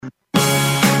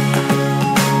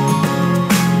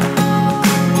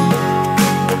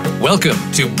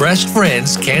Welcome to Breast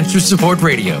Friends Cancer Support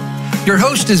Radio. Your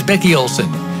host is Becky Olson.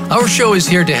 Our show is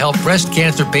here to help breast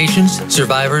cancer patients,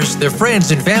 survivors, their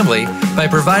friends, and family by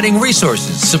providing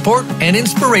resources, support, and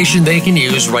inspiration they can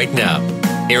use right now.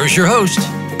 Here is your host,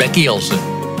 Becky Olson.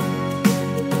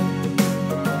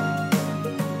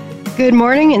 Good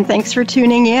morning, and thanks for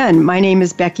tuning in. My name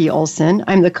is Becky Olson.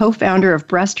 I'm the co-founder of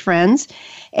Breast Friends,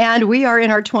 and we are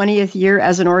in our 20th year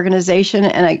as an organization.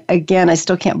 And I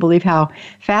still can't believe how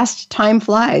fast time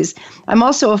flies. I'm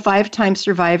also a 5-time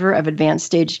survivor of advanced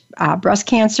stage breast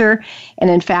cancer. And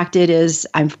in fact,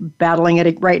 I'm battling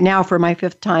it right now for my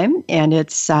 5th time. And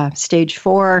it's stage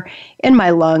 4 in my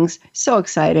lungs. So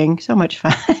exciting, so much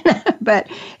fun. But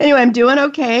anyway, I'm doing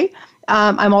okay.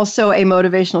 I'm also a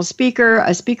motivational speaker,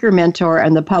 a speaker mentor,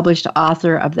 and the published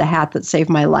author of The Hat That Saved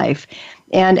My Life.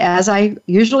 And as I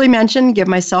usually mention, give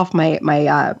myself my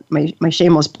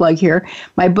shameless plug here.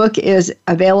 My book is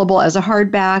available as a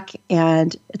hardback,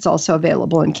 and it's also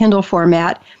available in Kindle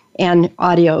format and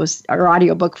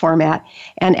audiobook format.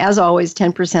 And as always,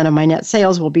 10% of my net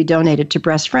sales will be donated to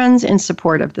Breast Friends in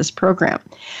support of this program.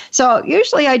 So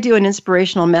usually I do an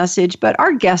inspirational message, but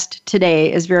our guest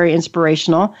today is very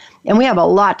inspirational, and we have a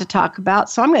lot to talk about.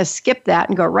 So I'm going to skip that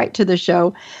and go right to the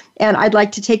show. And I'd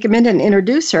like to take a minute and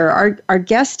introduce her. Our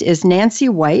guest is Nancy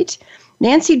White.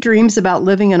 Nancy dreams about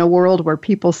living in a world where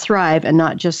people thrive and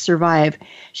not just survive.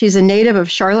 She's a native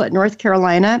of Charlotte, North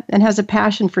Carolina, and has a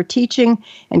passion for teaching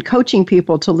and coaching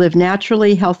people to live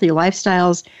naturally healthy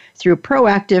lifestyles through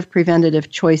proactive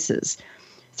preventative choices.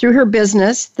 Through her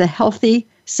business, The Healthy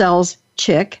Cells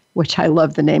Chick, which I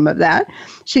love the name of that,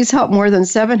 she's helped more than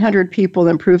 700 people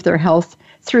improve their health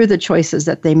through the choices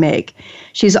that they make.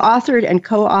 She's authored and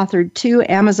co-authored 2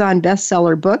 Amazon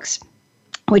bestseller books,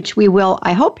 which we will,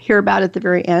 I hope, hear about at the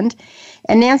very end.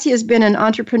 And Nancy has been an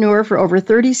entrepreneur for over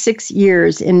 36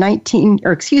 years. In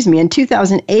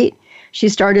 2008, she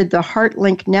started the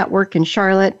HeartLink Network in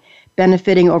Charlotte,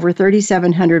 benefiting over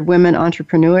 3,700 women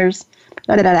entrepreneurs.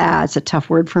 It's a tough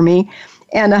word for me.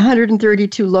 And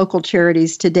 132 local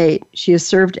charities to date. She has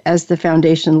served as the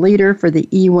foundation leader for the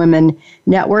eWomen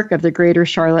Network of the Greater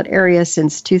Charlotte area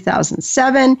since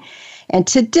 2007. And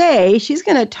today, she's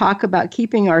going to talk about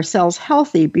keeping ourselves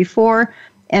healthy before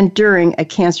and during a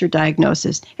cancer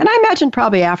diagnosis. And I imagine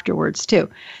probably afterwards, too.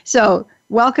 So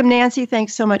welcome, Nancy.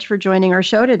 Thanks so much for joining our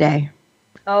show today.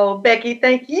 Oh, Becky,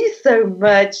 thank you so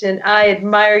much. And I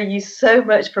admire you so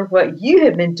much for what you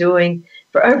have been doing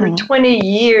for over 20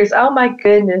 years. Oh, my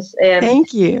goodness. And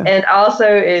thank you. And also,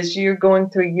 as you're going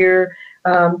through your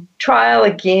trial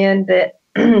again, that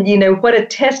what a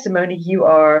testimony you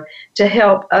are to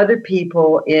help other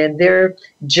people in their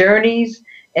journeys,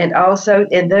 and also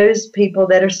in those people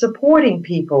that are supporting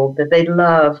people that they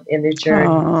love in their journey.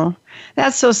 Oh,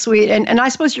 that's so sweet. And I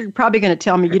suppose you're probably going to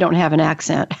tell me you don't have an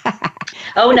accent.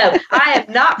 Oh, no, I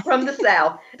am not from the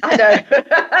South. I know.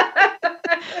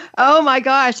 Oh, my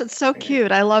gosh, that's so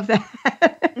cute. I love that.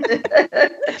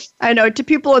 I know, to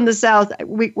people in the South,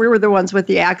 we were the ones with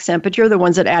the accent, but you're the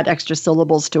ones that add extra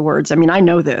syllables to words. I mean, I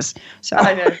know this. So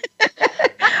I know.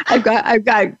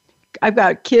 I've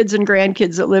got kids and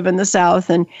grandkids that live in the South,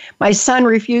 and my son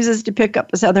refuses to pick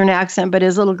up the Southern accent, but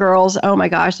his little girls, oh my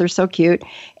gosh, they're so cute.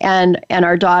 And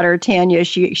our daughter, Tanya,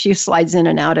 she slides in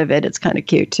and out of it. It's kind of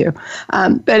cute too.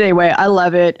 But anyway, I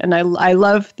love it. And I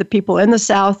love the people in the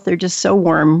South. They're just so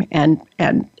warm and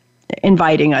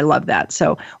inviting. I love that.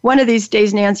 So one of these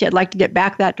days, Nancy, I'd like to get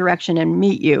back that direction and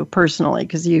meet you personally,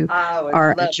 because you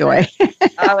are a joy.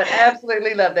 I would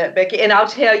absolutely love that, Becky. And I'll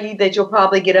tell you that you'll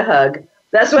probably get a hug.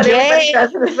 That's what everybody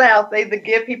does in the South. They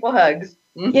give people hugs.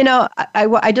 You know,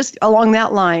 I just, along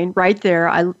that line right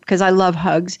there, because I love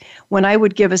hugs, when I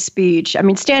would give a speech, I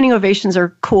mean, standing ovations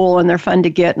are cool and they're fun to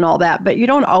get and all that, but you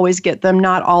don't always get them.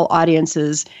 Not all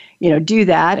audiences, do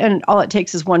that. And all it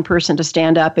takes is one person to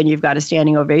stand up and you've got a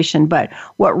standing ovation. But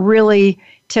what really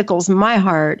tickles my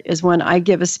heart is when I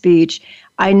give a speech,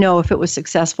 I know if it was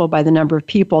successful by the number of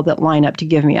people that line up to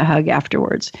give me a hug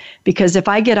afterwards. Because if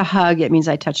I get a hug, it means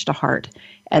I touched a heart.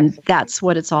 And that's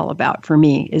what it's all about for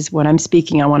me, is when I'm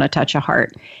speaking, I want to touch a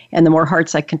heart. And the more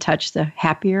hearts I can touch, the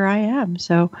happier I am.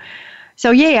 So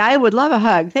yay, I would love a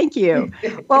hug. Thank you.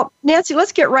 Well, Nancy,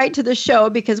 let's get right to the show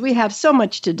because we have so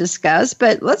much to discuss.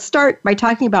 But let's start by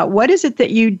talking about what is it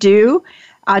that you do.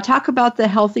 Talk about the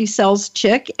Healthy Cells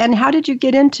Chick, and how did you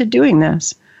get into doing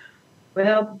this?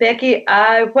 Well, Becky,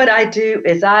 what I do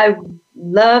is I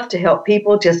love to help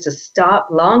people just to stop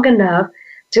long enough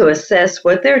to assess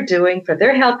what they're doing for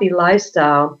their healthy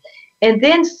lifestyle, and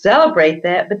then celebrate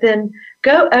that, but then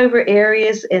go over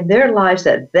areas in their lives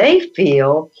that they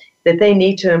feel that they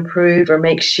need to improve or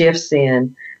make shifts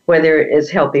in, whether it's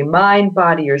healthy mind,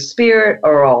 body, or spirit,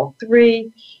 or all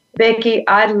three. Becky,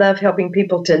 I love helping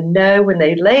people to know when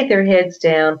they lay their heads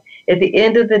down at the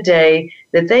end of the day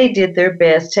that they did their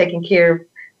best taking care of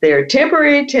their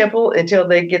temporary temple until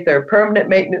they get their permanent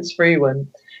maintenance-free one.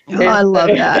 Oh, I love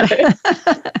that.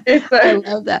 I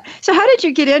love that. So how did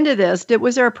you get into this?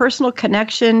 Was there a personal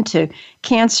connection to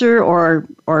cancer or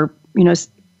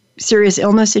serious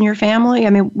illness in your family? I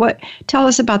mean, tell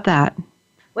us about that.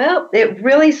 Well, it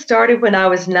really started when I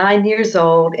was 9 years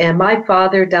old, and my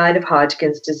father died of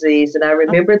Hodgkin's disease. And I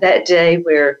remember that day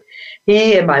where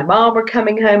he and my mom were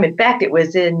coming home. In fact, it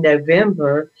was in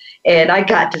November, and I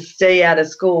got to stay out of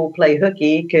school, play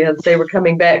hooky, because they were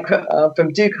coming back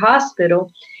from Duke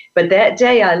Hospital. But that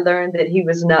day I learned that he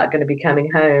was not going to be coming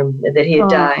home, that he had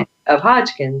died of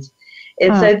Hodgkin's.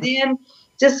 And so then,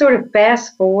 just sort of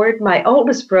fast forward, my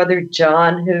oldest brother,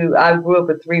 John, who I grew up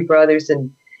with 3 brothers,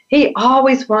 and he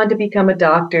always wanted to become a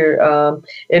doctor.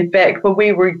 In fact, when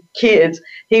we were kids,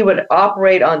 he would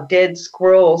operate on dead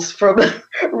squirrels from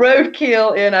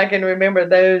roadkill, and I can remember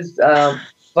those.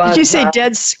 Did you say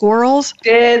dead squirrels?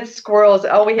 Dead squirrels.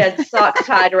 Oh, we had socks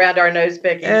tied around our nose,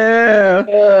 Becky.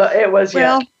 It was,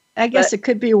 I guess it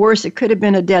could be worse. It could have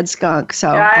been a dead skunk. So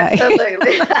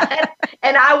absolutely.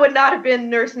 And I would not have been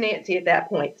Nurse Nancy at that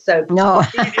point. So no.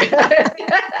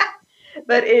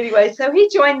 But anyway, so he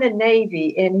joined the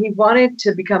Navy, and he wanted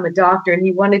to become a doctor, and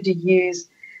he wanted to use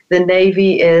the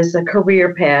Navy as a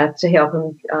career path to help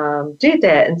him do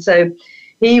that. And so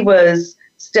he was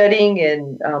studying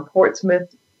in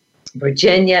Portsmouth,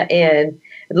 Virginia, and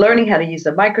learning how to use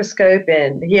a microscope.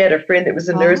 And he had a friend that was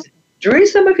a nurse, drew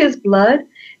some of his blood,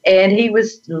 and he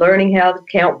was learning how to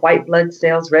count white blood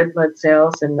cells, red blood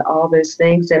cells, and all those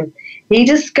things. And he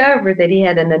discovered that he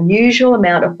had an unusual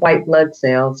amount of white blood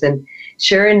cells. And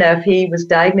sure enough, he was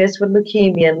diagnosed with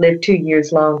leukemia and lived 2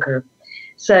 years longer.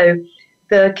 So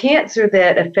the cancer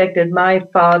that affected my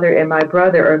father and my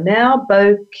brother are now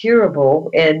both curable,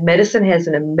 and medicine has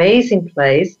an amazing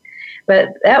place. But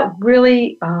that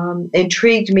really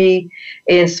intrigued me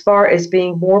as far as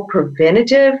being more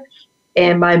preventative.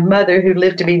 And my mother, who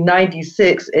lived to be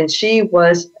 96, and she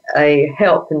was a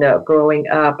health nut growing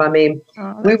up. I mean,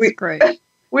 great.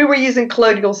 We were using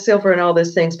colloidal silver and all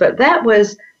those things, but that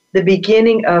was the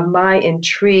beginning of my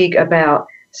intrigue about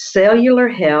cellular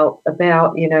health,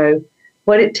 about,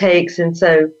 what it takes. And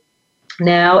so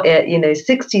now at,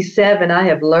 67, I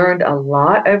have learned a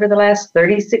lot over the last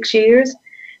 36 years.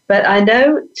 But I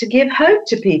know to give hope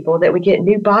to people that we get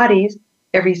new bodies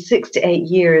every 6 to 8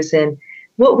 years. And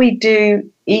what we do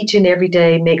each and every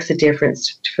day makes a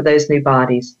difference for those new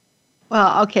bodies.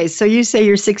 Well, okay, so you say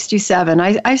you're 67.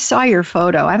 I saw your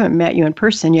photo. I haven't met you in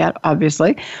person yet,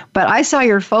 obviously, but I saw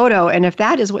your photo, and if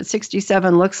that is what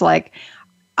 67 looks like,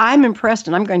 I'm impressed,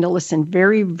 and I'm going to listen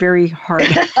very, very hard.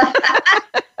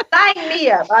 Sign me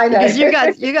up. I know.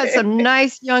 Because you got some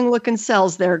nice young-looking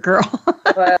cells there, girl.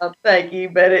 Well, thank you,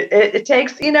 but it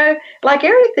takes, like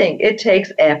everything, it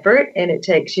takes effort, and it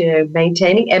takes,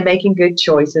 maintaining and making good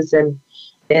choices,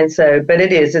 and so, but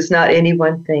it's not any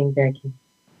one thing, Becky.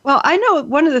 Well, I know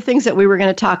one of the things that we were going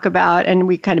to talk about, and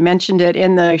we kind of mentioned it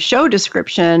in the show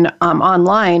description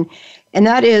online, and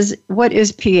that is, what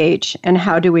is pH and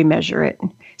how do we measure it?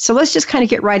 So let's just kind of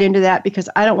get right into that, because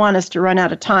I don't want us to run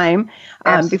out of time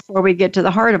before we get to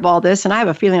the heart of all this. And I have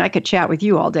a feeling I could chat with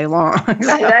you all day long.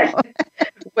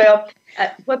 Well,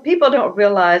 what people don't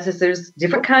realize is there's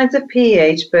different kinds of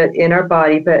pH in our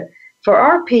body. But for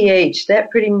our pH, that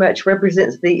pretty much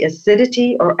represents the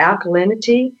acidity or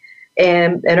alkalinity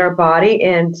in our body.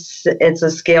 And it's a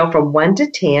scale from 1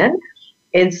 to 10.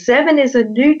 And 7 is a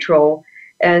neutral.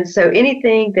 And so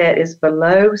anything that is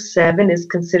below 7 is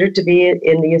considered to be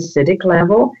in the acidic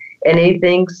level, and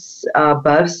anything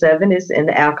above 7 is in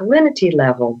the alkalinity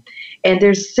level. And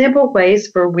there's simple ways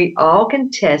where we all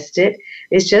can test it.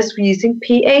 It's just using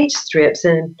pH strips,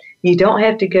 and you don't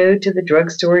have to go to the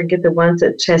drugstore and get the ones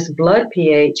that test blood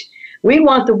pH. We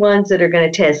want the ones that are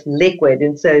going to test liquid,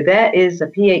 and so that is a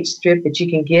pH strip that you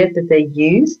can get that they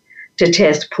use to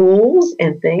test pools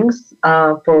and things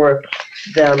for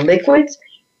the liquids.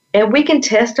 And we can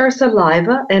test our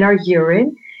saliva and our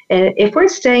urine. And if we're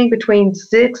staying between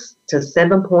 6 to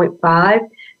 7.5,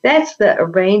 that's the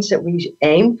range that we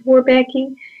aim for,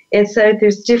 Becky. And so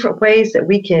there's different ways that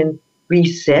we can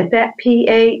reset that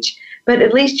pH. But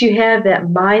at least you have that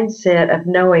mindset of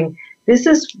knowing, this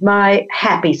is my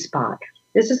happy spot.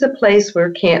 This is a place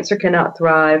where cancer cannot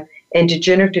thrive and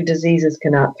degenerative diseases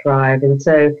cannot thrive. And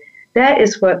so that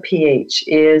is what pH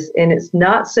is. And it's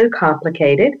not so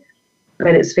complicated,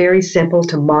 but it's very simple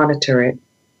to monitor it.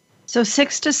 So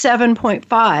 6 to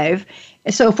 7.5.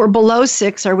 So if we're below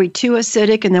 6, are we too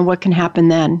acidic? And then what can happen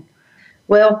then?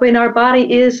 Well, when our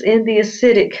body is in the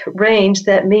acidic range,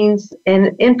 that means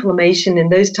and inflammation and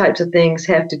those types of things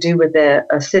have to do with the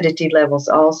acidity levels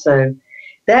also.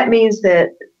 That means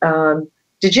that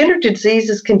degenerative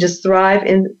diseases can just thrive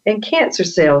and cancer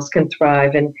cells can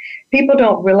thrive. And people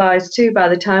don't realize, too, by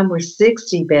the time we're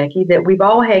 60, Becky, that we've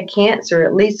all had cancer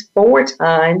at least 4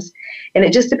 times. And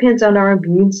it just depends on our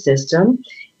immune system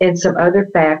and some other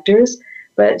factors.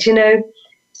 But,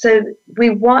 so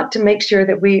we want to make sure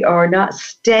that we are not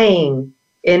staying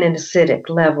in an acidic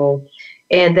level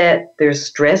and that there's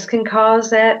stress can cause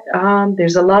that.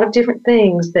 There's a lot of different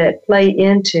things that play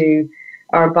into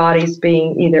our bodies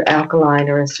being either alkaline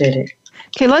or acidic.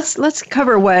 Okay, let's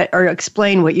cover or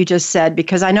explain what you just said,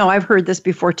 because I know I've heard this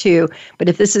before too, but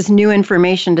if this is new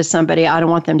information to somebody, I don't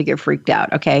want them to get freaked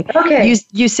out, okay? Okay.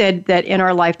 You said that in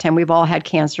our lifetime, we've all had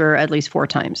cancer at least 4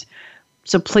 times.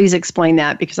 So please explain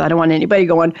that, because I don't want anybody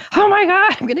going, oh my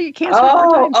God, I'm going to get cancer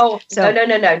 4 times.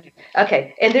 No.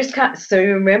 Okay, and so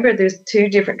remember, there's 2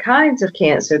 different kinds of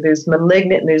cancer. There's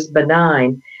malignant and there's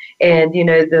benign. And,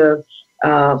 the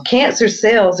cancer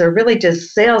cells are really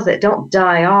just cells that don't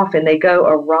die off and they go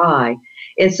awry.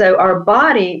 And so our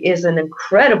body is an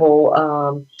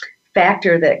incredible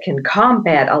factor that can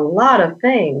combat a lot of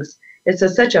things. It's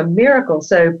such a miracle.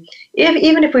 So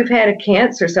even if we've had a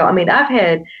cancer cell, I've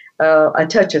had a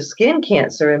touch of skin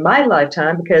cancer in my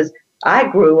lifetime because I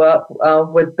grew up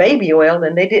with baby oil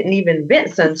and they didn't even invent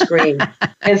sunscreen.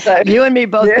 And so you and me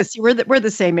both, because we're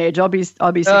the same age. I'll be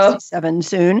 67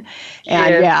 soon,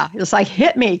 and it's like,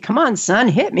 hit me, come on, son,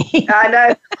 hit me. I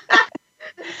know.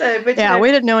 We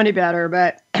didn't know any better,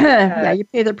 but you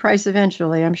pay the price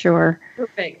eventually, I'm sure.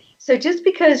 Perfect. So just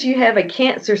because you have a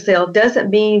cancer cell doesn't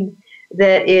mean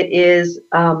that it is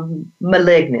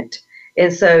malignant.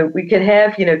 And so we can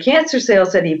have, cancer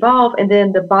cells that evolve and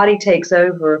then the body takes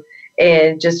over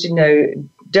and just,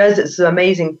 does its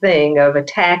amazing thing of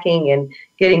attacking and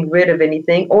getting rid of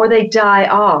anything, or they die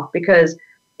off because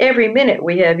every minute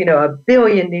we have, 1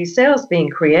 billion new cells being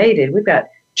created. We've got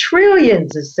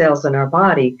trillions of cells in our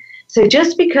body. So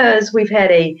just because we've had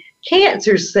a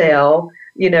cancer cell,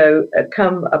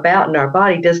 come about in our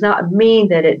body does not mean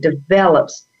that it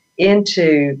develops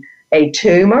into a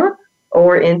tumor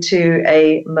or into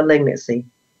a malignancy.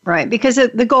 Right, because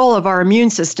the goal of our immune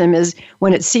system is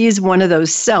when it sees one of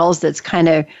those cells that's kind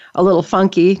of a little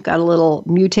funky, got a little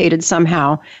mutated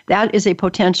somehow, that is a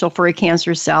potential for a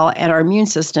cancer cell, and our immune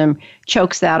system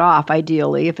chokes that off,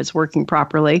 ideally, if it's working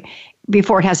properly,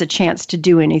 before it has a chance to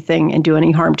do anything and do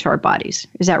any harm to our bodies.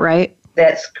 Is that right?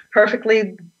 That's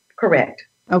perfectly correct.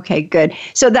 Okay, good.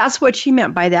 So that's what she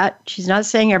meant by that. She's not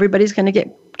saying everybody's going to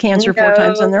get cancer 4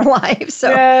 times in their life.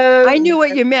 So I knew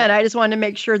what you meant. I just wanted to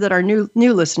make sure that our new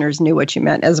listeners knew what you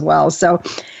meant as well. So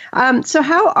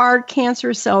how are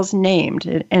cancer cells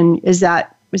named? And is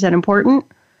that important?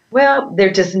 Well,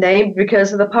 they're just named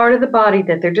because of the part of the body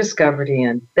that they're discovered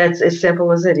in. That's as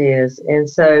simple as it is. And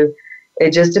so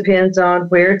it just depends on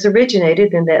where it's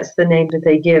originated, and that's the name that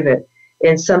they give it.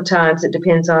 And sometimes it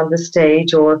depends on the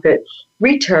stage or if it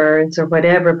returns or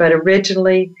whatever. But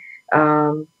originally,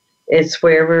 it's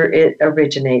wherever it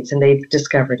originates, and they've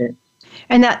discovered it.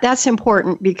 And that's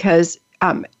important because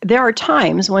there are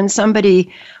times when somebody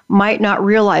might not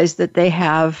realize that they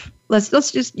have.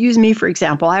 Let's just use me, for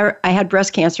example. I had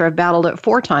breast cancer. I've battled it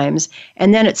 4 times,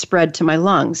 and then it spread to my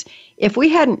lungs. If we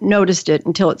hadn't noticed it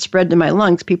until it spread to my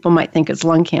lungs, people might think it's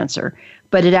lung cancer.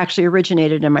 But it actually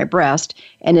originated in my breast,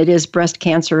 and it is breast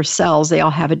cancer cells. They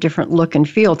all have a different look and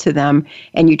feel to them,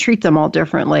 and you treat them all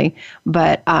differently.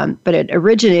 But it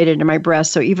originated in my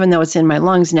breast, so even though it's in my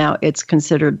lungs now, it's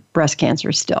considered breast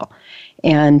cancer still.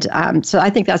 And so I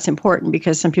think that's important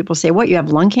because some people say, what, you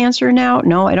have lung cancer now?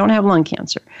 No, I don't have lung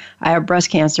cancer. I have breast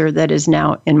cancer that is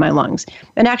now in my lungs.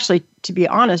 And actually, to be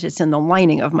honest, it's in the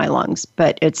lining of my lungs,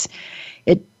 but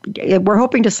we're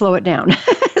hoping to slow it down,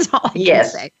 is all I can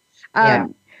say.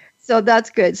 So that's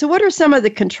good. So what are some of the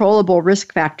controllable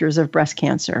risk factors of breast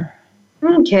cancer?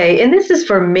 Okay, and this is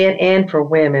for men and for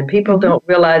women. People don't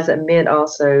realize that men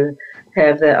also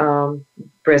have the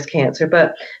breast cancer.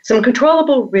 But some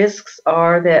controllable risks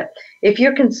are that if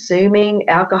you're consuming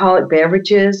alcoholic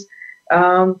beverages,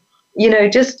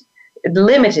 just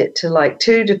limit it to like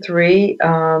 2 to 3,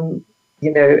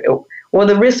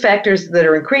 the risk factors that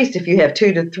are increased if you have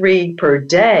 2 to 3 per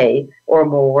day or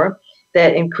more,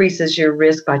 that increases your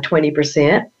risk by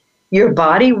 20%. Your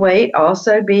body weight,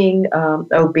 also being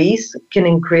obese, can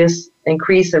increase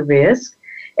the risk.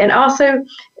 And also,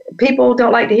 people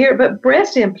don't like to hear it, but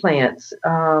breast implants,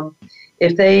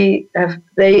 if they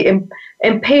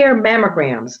impair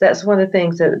mammograms. That's one of the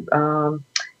things that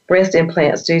breast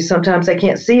implants do. Sometimes they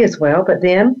can't see as well, but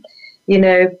then,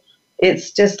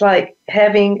 it's just like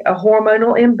having a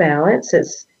hormonal imbalance.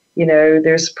 It's,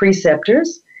 there's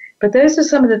preceptors, but those are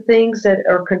some of the things that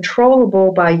are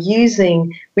controllable by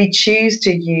we choose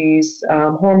to use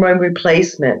hormone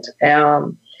replacement.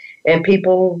 And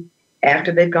people,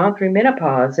 after they've gone through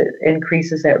menopause, it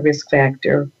increases that risk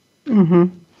factor. Mm-hmm.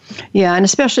 Yeah, and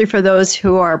especially for those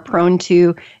who are prone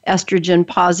to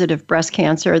estrogen-positive breast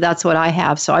cancer. That's what I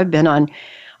have. So I've been on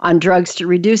drugs to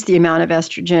reduce the amount of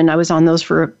estrogen. I was on those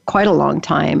for quite a long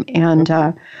time. And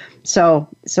so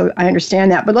I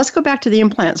understand that. But let's go back to the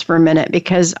implants for a minute,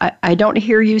 because I don't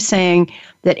hear you saying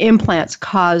that implants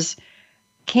cause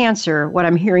cancer. What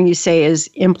I'm hearing you say is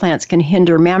implants can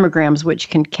hinder mammograms, which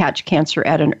can catch cancer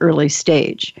at an early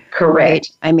stage. Correct. Right?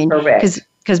 I mean, correct.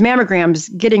 Because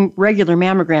mammograms, getting regular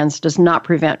mammograms does not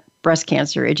prevent breast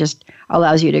cancer. It just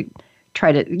allows you to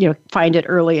try to, find it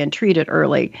early and treat it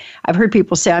early. I've heard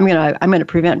people say, I'm going to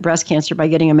prevent breast cancer by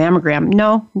getting a mammogram.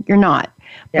 No, you're not.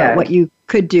 Yeah. But what you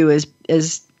could do is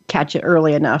catch it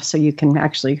early enough so you can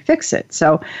actually fix it.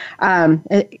 So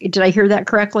did I hear that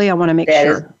correctly? I want to make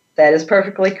sure. That is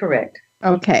perfectly correct.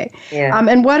 Okay. Yeah.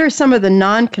 And what are some of the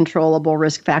non-controllable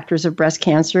risk factors of breast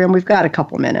cancer? And we've got a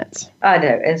couple minutes. I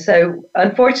know. And so,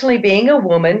 unfortunately, being a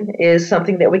woman is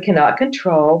something that we cannot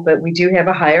control, but we do have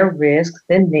a higher risk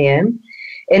than men.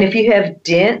 And if you have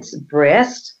dense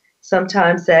breasts,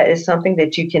 sometimes that is something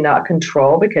that you cannot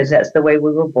control because that's the way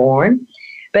we were born.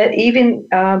 But even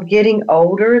getting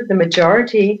older, the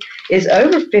majority is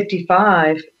over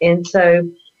 55. And so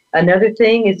another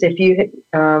thing is if you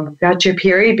got your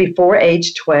period before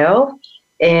age 12,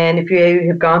 and if you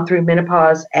have gone through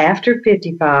menopause after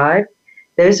 55,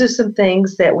 those are some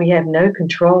things that we have no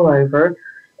control over.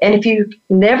 And if you've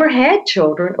never had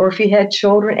children, or if you had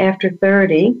children after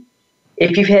 30,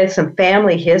 if you've had some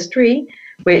family history,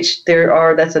 which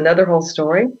that's another whole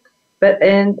story. But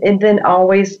and then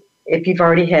always if you've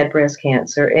already had breast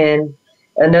cancer. And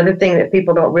another thing that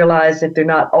people don't realize, if they're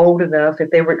not old enough,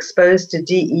 if they were exposed to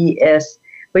DES,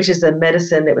 which is a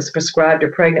medicine that was prescribed to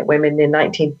pregnant women in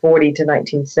 1940 to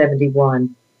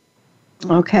 1971.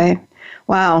 Okay.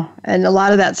 Wow. And a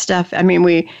lot of that stuff, I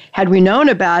mean, had we known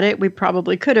about it, we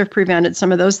probably could have prevented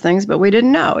some of those things, but we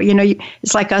didn't know.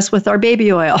 It's like us with our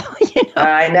baby oil.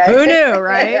 I know. Who knew,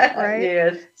 right? Right.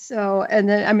 Yes. So, and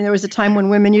then, there was a time when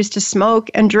women used to smoke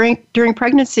and drink during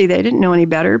pregnancy. They didn't know any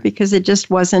better because it just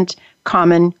wasn't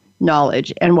common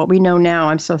knowledge. And what we know now,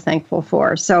 I'm so thankful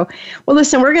for. So, well,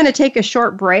 listen, we're going to take a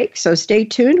short break. So stay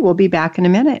tuned. We'll be back in a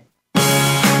minute.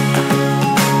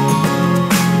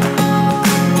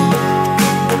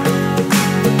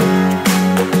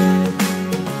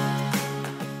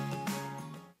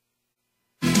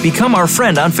 Become our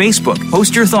friend on Facebook.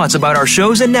 Post your thoughts about our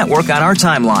shows and network on our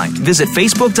timeline. Visit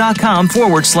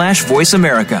Facebook.com/Voice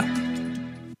America.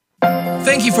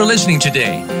 Thank you for listening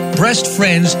today. Breast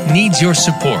Friends needs your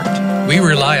support. We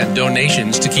rely on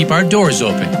donations to keep our doors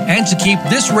open and to keep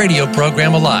this radio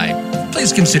program alive.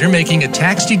 Please consider making a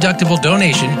tax-deductible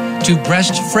donation to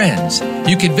Breast Friends.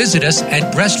 You can visit us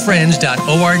at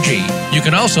breastfriends.org. You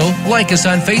can also like us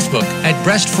on Facebook at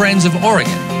Breast Friends of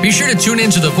Oregon. Be sure to tune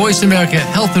in to the Voice America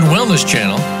Health and Wellness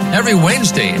channel every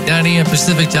Wednesday at 9 a.m.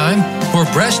 Pacific Time for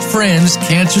Breast Friends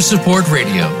Cancer Support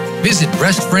Radio. Visit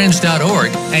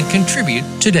breastfriends.org and contribute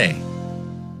today.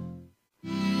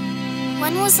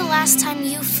 When was the last time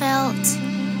you felt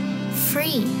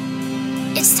free?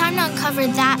 It's time to uncover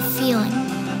that feeling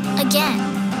again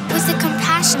with the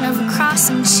compassion of a cross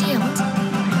and shield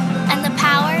and the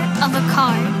power of a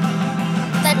card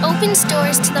that opens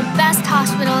doors to the best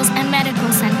hospitals and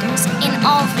medical centers in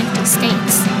all 50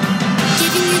 states,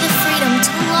 giving you the freedom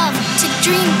to love, to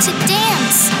dream, to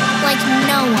dance like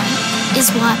no one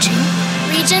is watching.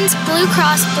 Regions Blue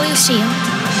Cross Blue Shield.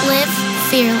 Live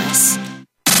fearless.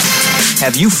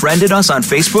 Have you friended us on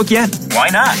Facebook yet? Why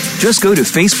not? Just go to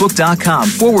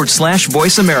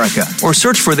Facebook.com/Voice America or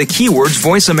search for the keywords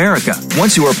Voice America.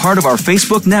 Once you are part of our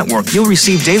Facebook network, you'll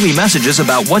receive daily messages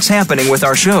about what's happening with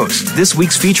our shows, this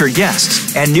week's featured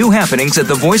guests, and new happenings at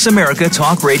the Voice America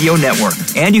Talk Radio Network.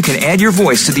 And you can add your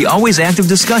voice to the always active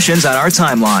discussions on our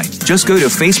timeline. Just go to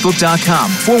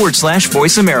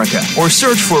Facebook.com/Voice America or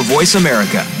search for Voice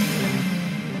America.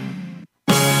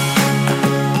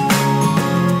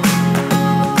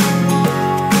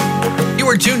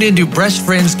 We're tuned into Breast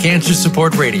Friends Cancer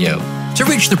Support Radio. To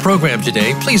reach the program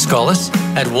today, please call us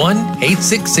at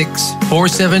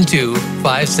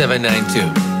 1-866-472-5792.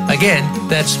 Again,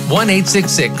 that's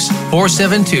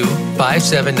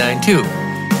 1-866-472-5792.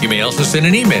 You may also send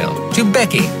an email to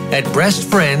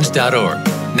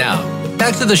Becky@breastfriends.org. Now,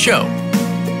 back to the show.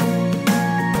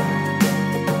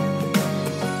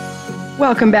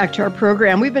 Welcome back to our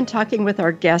program. We've been talking with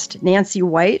our guest, Nancy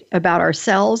White, about our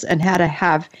cells and how to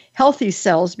have healthy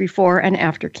cells before and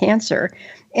after cancer.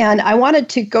 And I wanted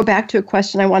to go back to a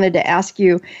question I wanted to ask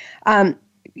you.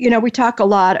 We talk a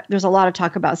lot, there's a lot of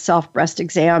talk about self-breast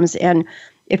exams. And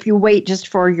if you wait just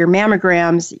for your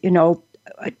mammograms,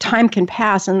 time can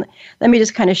pass. And let me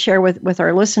just kind of share with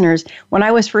our listeners. When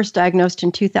I was first diagnosed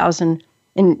in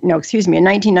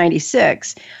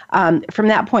 1996, from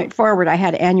that point forward, I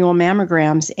had annual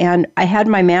mammograms, and I had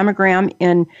my mammogram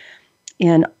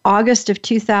in August of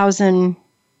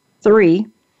 2003,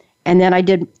 and then I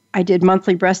did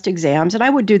monthly breast exams, and I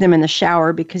would do them in the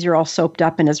shower because you're all soaped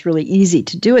up and it's really easy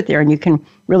to do it there, and you can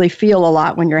really feel a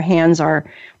lot when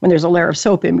when there's a layer of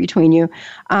soap in between you.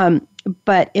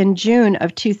 But in June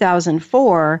of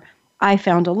 2004, I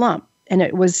found a lump, and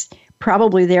it was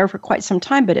probably there for quite some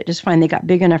time, but it just finally got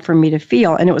big enough for me to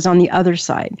feel, and it was on the other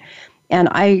side. And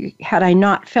had I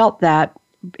not felt that,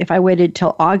 if I waited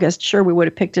till August, sure, we would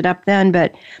have picked it up then,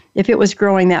 but if it was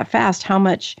growing that fast, how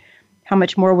much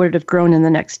more would it have grown in the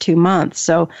next 2 months?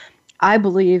 So I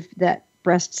believe that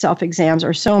breast self-exams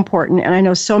are so important, and I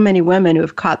know so many women who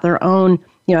have caught their own,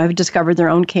 have discovered their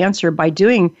own cancer by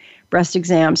doing breast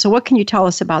exams. So what can you tell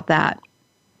us about that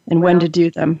and when to do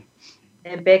them?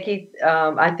 And Becky,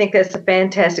 I think that's a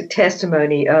fantastic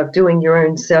testimony of doing your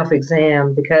own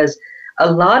self-exam, because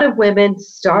a lot of women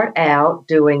start out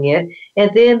doing it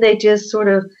and then they just sort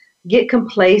of get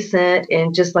complacent,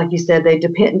 and just like you said, they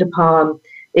depend upon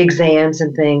exams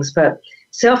and things. But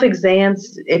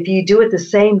self-exams, if you do it the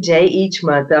same day each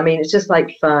month, it's just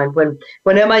like fun. When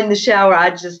I'm in the shower, I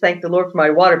just thank the Lord for my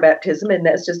water baptism, and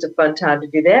that's just a fun time to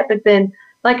do that. But then,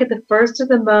 like at the first of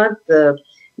the month,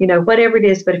 whatever it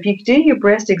is. But if you do your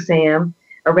breast exam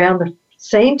around the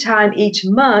same time each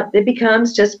month, it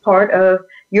becomes just part of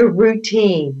your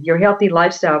routine, your healthy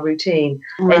lifestyle routine.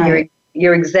 Right. And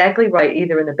you're exactly right.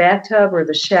 Either in the bathtub or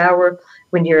the shower,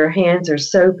 when your hands are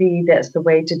soapy, that's the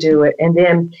way to do it. And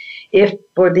then if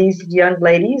for these young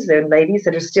ladies and ladies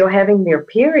that are still having their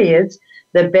periods,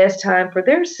 the best time for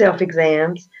their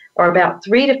self-exams are about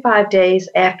 3 to 5 days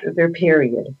after their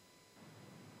period.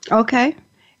 Okay.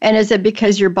 And is it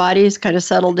because your body is kind of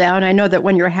settled down? I know that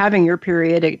when you're having your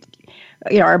period,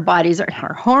 our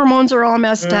hormones are all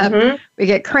messed up. We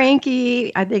get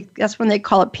cranky. I think that's when they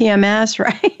call it PMS,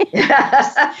 right?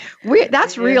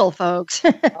 That's real, folks.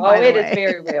 Oh, it is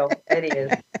very real. It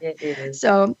is. It is.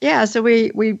 So we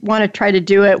want to try to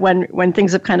do it when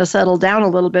things have kind of settled down a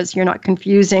little bit, so you're not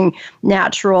confusing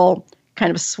natural kind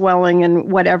of swelling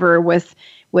and whatever with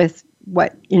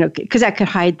what, because that could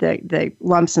hide the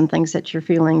lumps and things that you're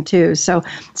feeling too. So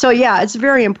yeah, it's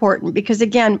very important, because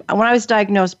again, when I was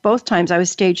diagnosed both times, I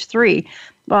was stage 3.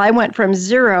 Well, I went from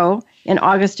 0 in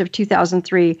August of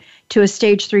 2003 to a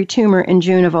stage 3 tumor in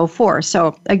June of 2004.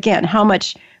 So again, how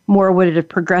much more would it have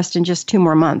progressed in just 2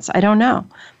 more months? I don't know,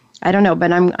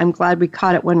 but I'm glad we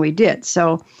caught it when we did.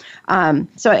 So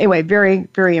anyway, very,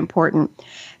 very important.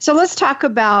 So let's talk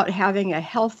about having a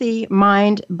healthy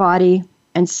mind, body,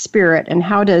 and spirit, and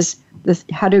how do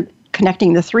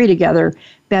connecting the 3 together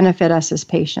benefit us as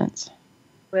patients?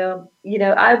 Well,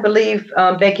 I believe,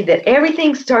 Becky, that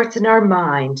everything starts in our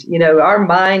mind. Our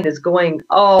mind is going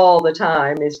all the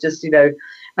time. It's just,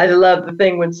 I love the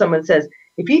thing when someone says,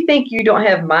 if you think you don't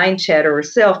have mind chatter or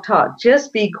self-talk,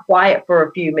 just be quiet for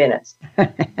a few minutes.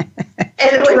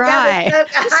 Just try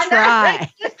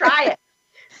it.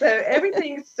 So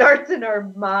everything starts in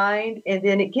our mind, and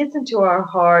then it gets into our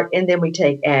heart, and then we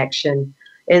take action.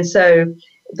 And so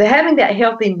having that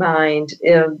healthy mind,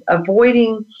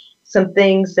 avoiding some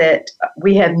things that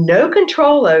we have no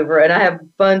control over, and I have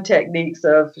fun techniques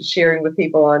of sharing with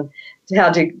people on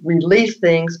how to release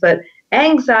things, but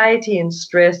anxiety and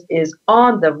stress is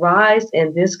on the rise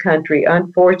in this country,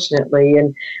 unfortunately,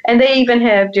 and they even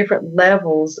have different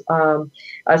levels.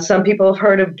 Some people have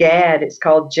heard of GAD. It's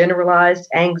called Generalized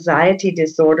Anxiety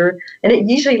Disorder, and it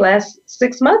usually lasts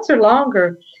 6 months or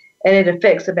longer, and it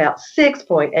affects about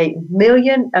 6.8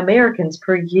 million Americans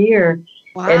per year.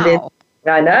 Wow. And then,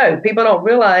 I know, people don't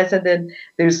realize, and then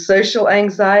there's social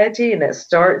anxiety, and it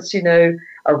starts,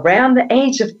 around the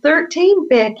age of 13,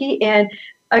 Becky, and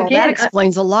again, that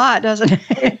explains a lot, doesn't it?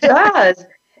 It does.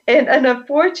 And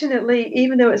unfortunately,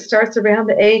 even though it starts around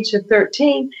the age of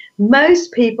 13,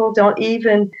 most people don't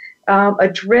even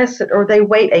address it, or they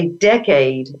wait a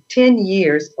decade, 10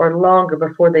 years or longer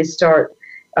before they start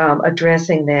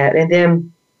addressing that. And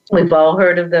then we've all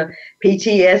heard of the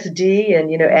PTSD, and,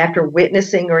 after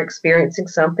witnessing or experiencing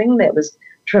something that was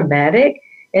traumatic.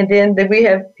 And then we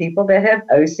have people that have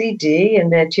OCD,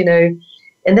 and that,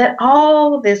 and that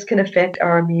all of this can affect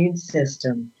our immune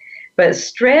system. But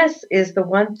stress is the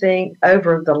one thing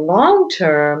over the long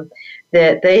term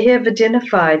that they have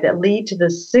identified that lead to the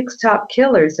 6 top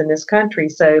killers in this country.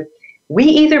 So we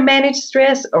either manage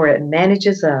stress or it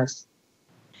manages us.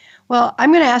 Well,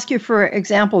 I'm going to ask you for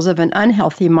examples of an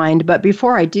unhealthy mind, but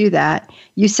before I do that,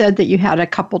 you said that you had a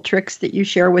couple tricks that you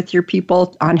share with your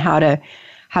people on how to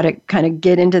kind of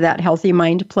get into that healthy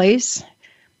mind place.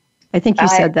 I think you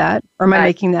said that, or am I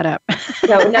making that up?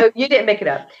 No, you didn't make it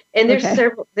up. And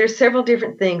there's several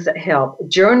different things that help.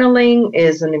 Journaling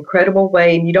is an incredible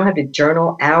way, and you don't have to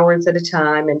journal hours at a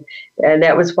time. And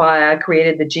that was why I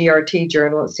created the GRT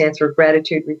journal. It stands for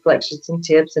Gratitude, Reflections, and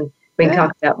Tips. And we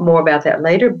can talk more about that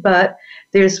later. But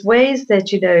there's ways that,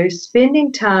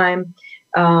 spending time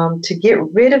to get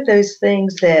rid of those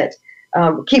things that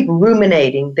keep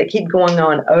ruminating, that keep going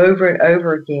on over and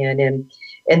over again.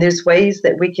 And there's ways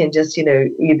that we can just,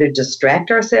 either distract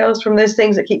ourselves from those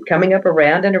things that keep coming up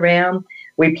around and around.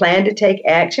 We plan to take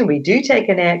action. We do take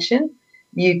an action.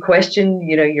 You question,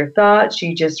 your thoughts.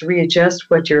 You just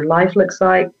readjust what your life looks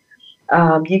like.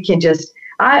 You can just,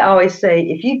 I always say,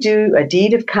 if you do a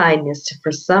deed of kindness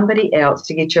for somebody else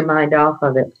to get your mind off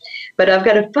of it. But I've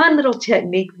got a fun little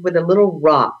technique with a little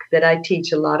rock that I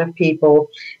teach a lot of people,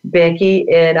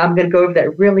 Becky, and I'm going to go over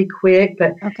that really quick.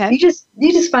 But you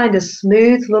just find a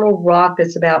smooth little rock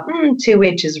that's about 2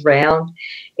 inches round.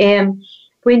 And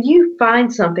when you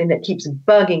find something that keeps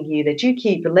bugging you, that you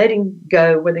keep letting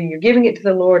go, whether you're giving it to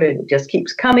the Lord and it just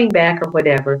keeps coming back or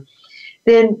whatever,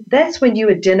 then that's when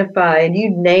you identify and you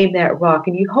name that rock,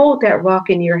 and you hold that rock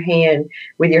in your hand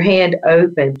with your hand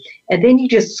open. And then you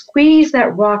just squeeze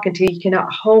that rock until you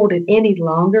cannot hold it any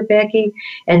longer, Becky.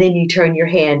 And then you turn your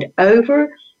hand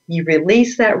over, you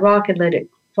release that rock and let it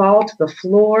fall to the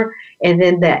floor. And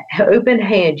then that open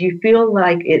hand, you feel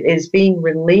like it is being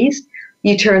released.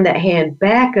 You turn that hand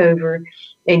back over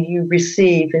and you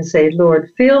receive and say,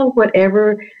 Lord, fill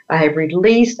whatever I have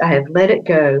released, I have let it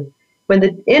go. When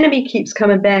the enemy keeps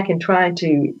coming back and trying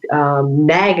to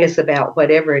nag us about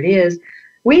whatever it is,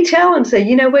 we tell him, say,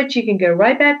 you know what, you can go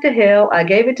right back to hell. I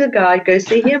gave it to God. Go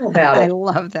see him about it. I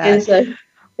love that.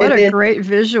 What a great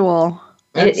visual.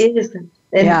 It is.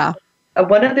 And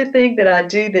one other thing that I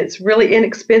do that's really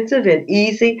inexpensive and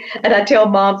easy, and I tell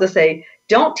moms, I say,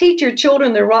 don't teach your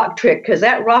children the rock trick, because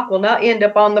that rock will not end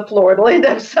up on the floor. It'll end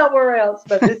up somewhere else.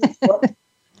 But this is what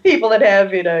people that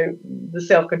have, the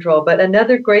self-control. But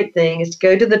another great thing is to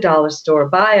go to the dollar store,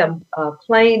 buy a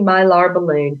plain Mylar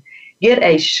balloon, get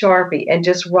a Sharpie, and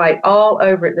just write all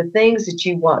over it the things that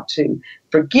you want to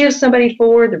forgive somebody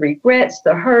for, the regrets,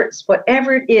 the hurts,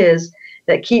 whatever it is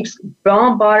that keeps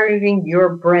bombarding your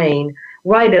brain.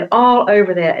 Write it all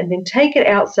over that, and then take it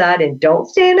outside, and don't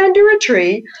stand under a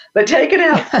tree, but take it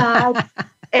outside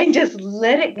and just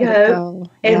let it go,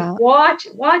 and watch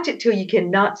it till you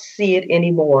cannot see it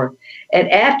anymore. And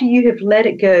after you have let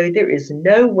it go, there is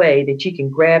no way that you can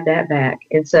grab that back.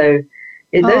 And so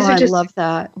those are just I love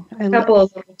that. A couple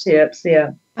of little tips.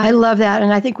 Yeah. I love that.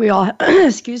 And I think we all,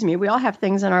 we all have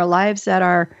things in our lives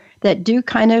that do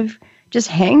kind of just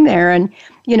hang there. And,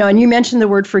 and you mentioned the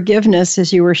word forgiveness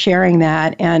as you were sharing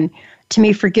that. And to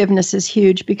me, forgiveness is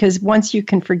huge, because once you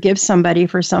can forgive somebody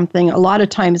for something, a lot of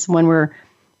times when we're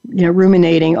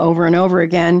ruminating over and over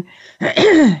again.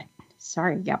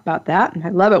 Sorry about that. I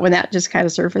love it when that just kind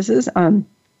of surfaces.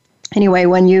 Anyway,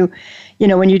 when you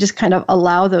just kind of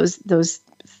allow those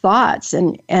thoughts,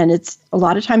 and it's a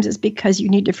lot of times it's because you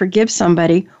need to forgive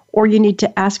somebody, or you need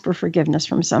to ask for forgiveness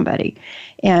from somebody.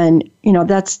 And,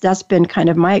 that's been kind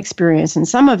of my experience in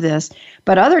some of this.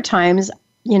 But other times,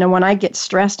 when I get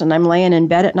stressed and I'm laying in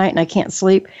bed at night and I can't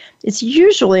sleep, it's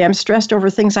usually I'm stressed over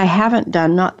things I haven't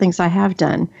done, not things I have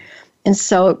done. And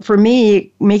so for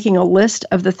me, making a list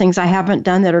of the things I haven't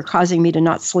done that are causing me to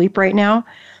not sleep right now,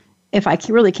 if I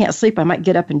really can't sleep, I might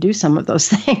get up and do some of those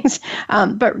things.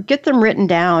 But get them written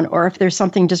down, or if there's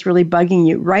something just really bugging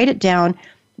you, write it down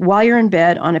while you're in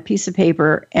bed on a piece of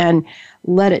paper and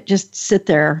let it just sit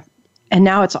there. And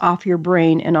now it's off your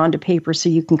brain and onto paper, so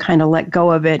you can kind of let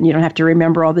go of it, and you don't have to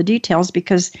remember all the details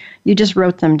because you just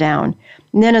wrote them down.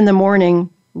 And then in the morning,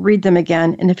 read them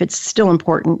again. And if it's still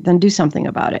important, then do something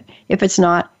about it. If it's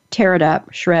not, tear it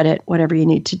up, shred it, whatever you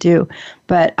need to do.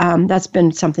 But that's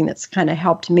been something that's kind of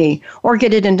helped me. Or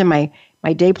get it into my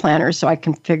day planner so I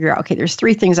can figure out, okay, there's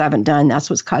 3 things I haven't done. That's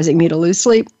what's causing me to lose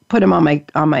sleep. Put them on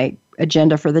my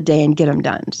agenda for the day and get them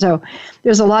done. So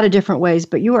there's a lot of different ways,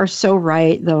 but you are so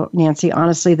right, though, Nancy.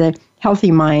 Honestly, the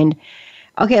healthy mind.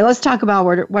 Okay, let's talk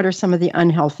about what are some of the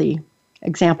unhealthy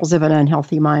examples of an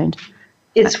unhealthy mind.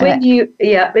 It's when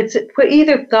it's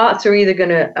either thoughts are either going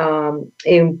to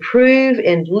improve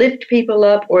and lift people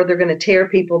up, or they're going to tear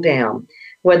people down,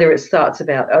 whether it's thoughts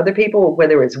about other people,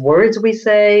 whether it's words we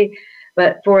say.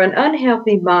 But for an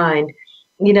unhealthy mind,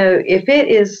 if it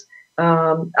is,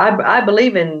 I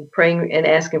believe in praying and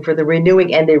asking for the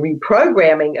renewing and the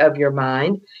reprogramming of your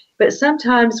mind. But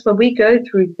sometimes when we go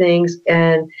through things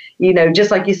and,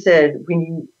 just like you said, when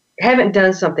you haven't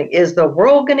done something, is the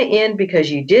world going to end because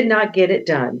you did not get it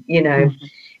done? Mm-hmm.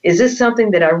 Is this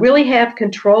something that I really have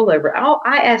control over?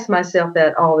 I ask myself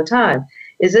that all the time.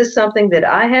 Is this something that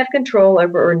I have control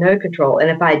over or no control? And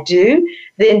if I do,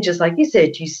 then just like you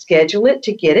said, you schedule it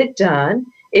to get it done.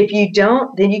 If you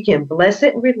don't, then you can bless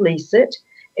it and release it.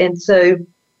 And so,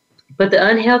 but the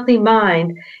unhealthy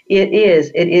mind, it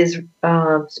is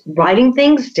writing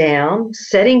things down,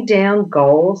 setting down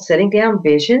goals, setting down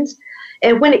visions.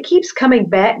 And when it keeps coming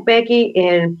back, Becky,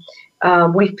 and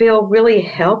we feel really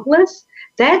helpless,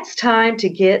 that's time to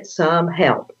get some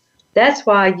help. That's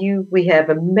why we have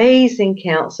amazing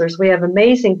counselors. We have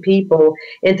amazing people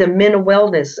in the mental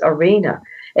wellness arena.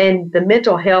 And the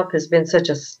mental health has been such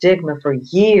a stigma for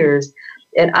years.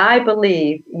 And I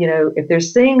believe, if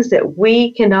there's things that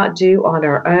we cannot do on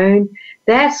our own,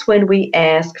 that's when we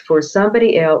ask for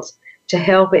somebody else to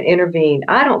help and intervene.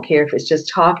 I don't care if it's just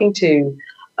talking to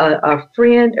a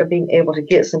friend or being able to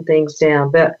get some things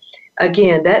down. But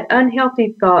again, that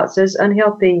unhealthy thoughts, those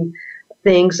unhealthy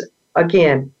things,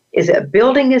 again, is it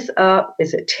building us up?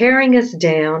 Is it tearing us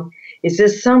down? Is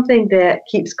this something that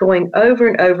keeps going over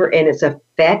and over and it's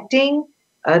affecting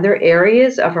other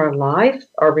areas of our life,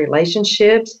 our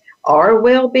relationships, our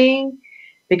well-being?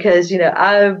 Because,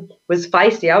 I was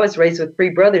feisty. I was raised with 3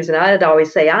 brothers, and I'd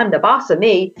always say, I'm the boss of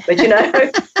me. But,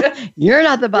 You're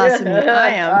not the boss of me. I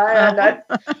am. Not.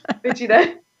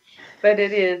 But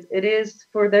it is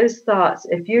for those thoughts.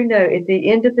 If at the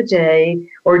end of the day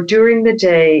or during the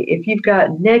day, if you've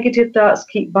got negative thoughts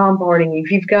keep bombarding you,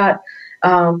 if you've got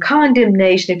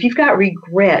condemnation, if you've got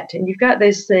regret, and you've got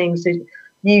those things that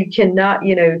you cannot,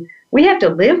 we have to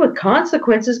live with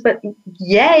consequences, but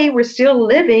yay, we're still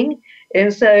living.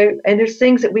 And so, and there's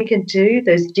things that we can do,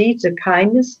 those deeds of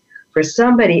kindness for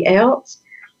somebody else.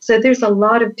 So there's a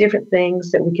lot of different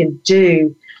things that we can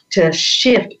do to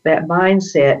shift that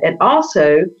mindset and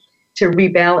also to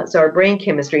rebalance our brain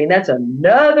chemistry. And that's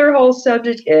another whole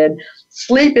subject. And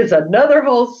sleep is another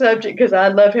whole subject, because I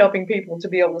love helping people to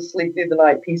be able to sleep through the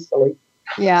night peacefully.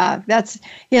 Yeah, that's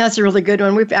a really good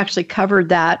one. We've actually covered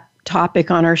that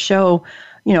topic on our show,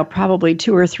 probably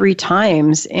 2 or 3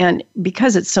 times. And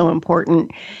because it's so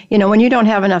important, when you don't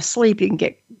have enough sleep, you can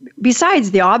get,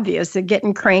 besides the obvious, the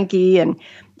getting cranky and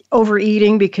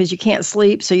overeating because you can't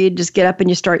sleep. So you just get up and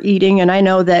you start eating. And I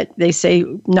know that they say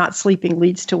not sleeping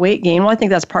leads to weight gain. Well, I think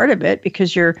that's part of it,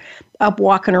 because you're up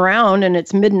walking around and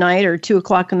it's midnight or 2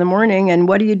 o'clock in the morning. And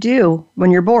what do you do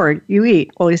when you're bored? You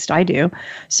eat. Well, at least I do.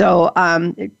 So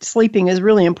sleeping is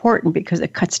really important because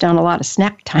it cuts down a lot of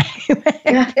snack time,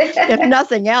 if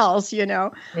nothing else,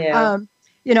 Yeah.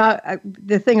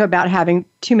 The thing about having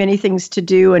too many things to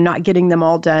do and not getting them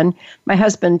all done, my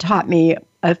husband taught me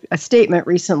a statement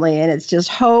recently, and it's just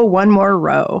hoe one more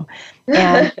row.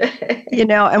 And,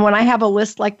 and when I have a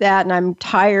list like that and I'm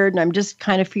tired and I'm just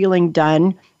kind of feeling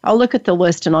done, I'll look at the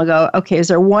list and I'll go, okay, is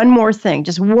there one more thing,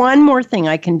 just one more thing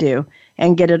I can do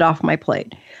and get it off my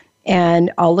plate?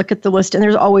 And I'll look at the list, and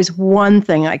there's always one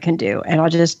thing I can do. And I'll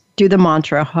just do the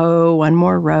mantra, hoe one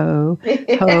more row,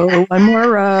 hoe one more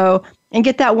row, and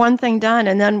get that one thing done.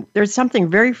 And then there's something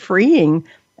very freeing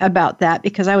about that,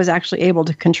 because I was actually able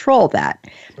to control that.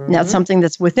 Mm-hmm. And that's something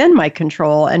that's within my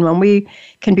control. And when we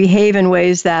can behave in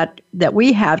ways that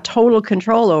we have total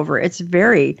control over, it's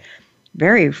very,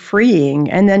 very freeing.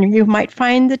 And then you might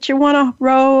find that you want to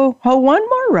hoe one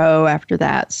more row after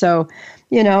that. So,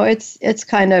 it's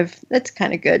kind of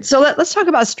good. So let's talk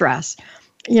about stress.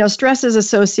 Stress is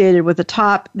associated with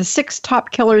the 6 top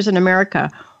killers in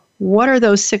America. What are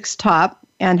those 6 top,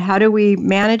 and how do we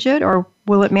manage it, or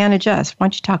will it manage us? Why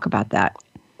don't you talk about that?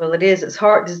 Well, it is. It's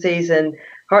heart disease, and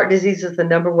heart disease is the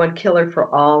number 1 killer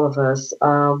for all of us,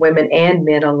 women and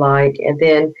men alike. And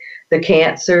then the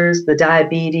cancers, the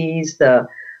diabetes,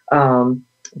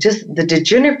 just the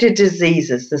degenerative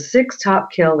diseases, the 6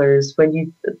 top killers. When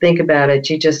you think about it,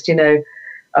 you just,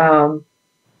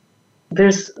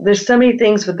 there's so many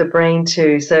things with the brain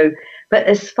too. So, but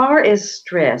as far as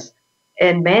stress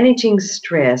and managing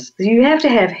stress, you have to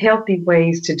have healthy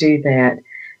ways to do that.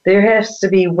 There has to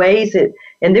be ways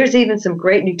and there's even some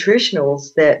great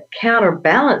nutritionals that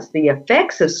counterbalance the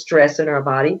effects of stress in our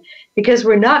body, because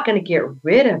we're not going to get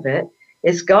rid of it.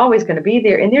 It's always going to be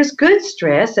there. And there's good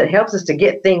stress that helps us to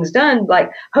get things done,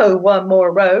 like, one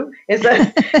more row. Is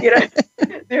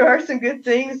that, there are some good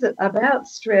things about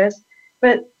stress.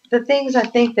 But the things I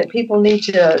think that people need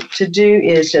to do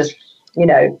is just,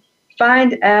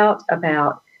 find out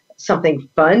about something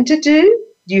fun to do.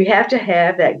 You have to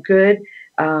have that good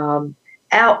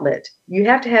outlet. You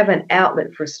have to have an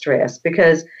outlet for stress,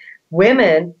 because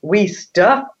women, we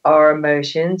stuff our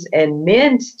emotions, and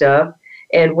men stuff,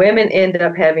 and women end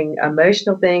up having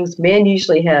emotional things. Men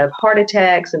usually have heart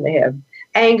attacks, and they have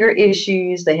anger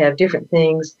issues. They have different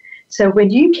things. So when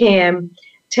you can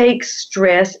take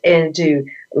stress and do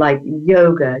like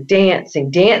yoga,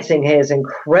 dancing has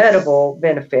incredible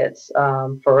benefits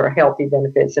for healthy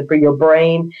benefits and for your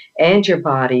brain and your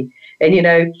body. And,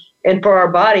 and for our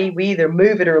body, we either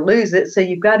move it or lose it. So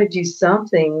you've got to do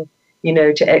something,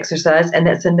 to exercise. And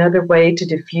that's another way to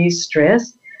diffuse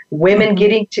stress. Women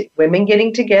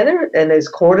getting together and those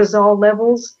cortisol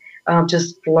levels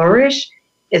just flourish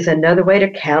is another way to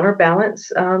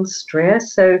counterbalance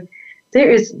stress. So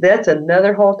that's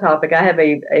another whole topic. I have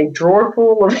a drawer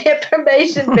full of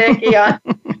information, Becky,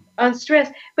 on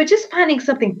stress. But just finding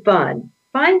something fun.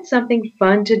 Find something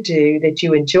fun to do that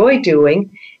you enjoy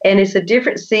doing, and it's a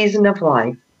different season of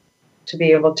life to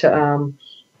be able to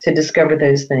discover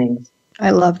those things. I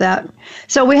love that.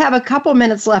 So we have a couple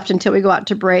minutes left until we go out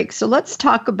to break. So let's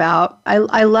talk about,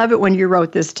 I love it when you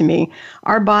wrote this to me,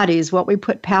 our bodies, what we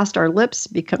put past our lips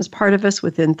becomes part of us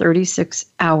within 36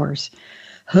 hours.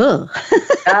 Huh.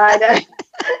 I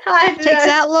know. Takes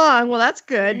that long. Well, that's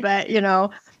good. But,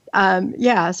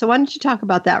 yeah. So why don't you talk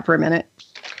about that for a minute?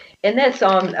 And that's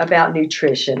about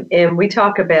nutrition. And we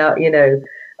talk about,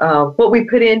 what we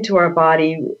put into our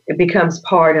body, it becomes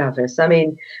part of us. I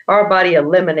mean, our body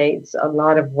eliminates a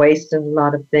lot of waste and a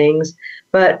lot of things.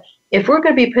 But if we're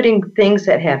going to be putting things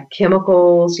that have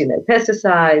chemicals,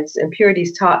 pesticides,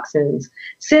 impurities, toxins,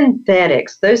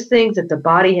 synthetics, those things that the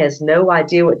body has no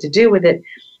idea what to do with it,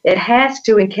 it has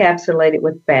to encapsulate it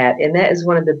with fat. And that is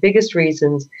one of the biggest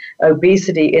reasons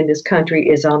obesity in this country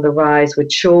is on the rise with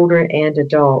children and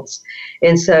adults.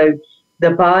 And so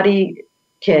the body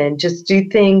can just do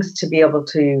things to be able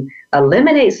to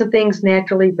eliminate some things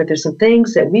naturally, but there's some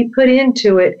things that we put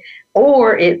into it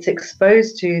or it's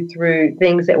exposed to through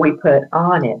things that we put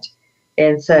on it.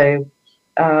 And so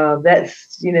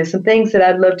that's, some things that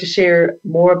I'd love to share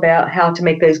more about how to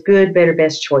make those good, better,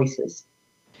 best choices.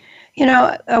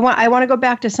 I want to go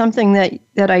back to something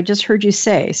that I just heard you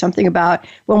say, something about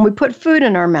when we put food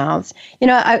in our mouths.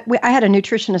 I had a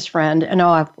nutritionist friend, and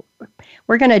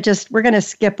we're going to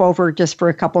skip over just for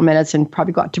a couple minutes and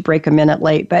probably go out to break a minute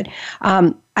late. But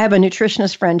I have a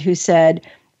nutritionist friend who said,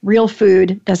 real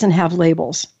food doesn't have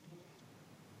labels.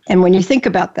 And when you think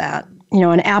about that,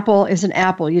 an apple is an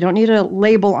apple. You don't need a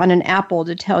label on an apple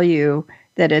to tell you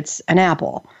that it's an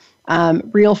apple.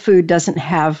 Real food doesn't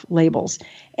have labels.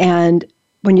 And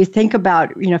when you think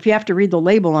about, if you have to read the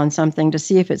label on something to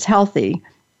see if it's healthy,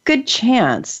 good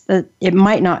chance that it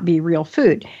might not be real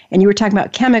food. And you were talking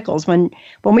about chemicals. When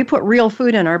we put real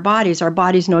food in our bodies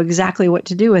know exactly what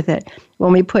to do with it.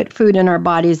 When we put food in our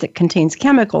bodies that contains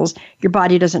chemicals, your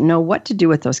body doesn't know what to do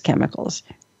with those chemicals.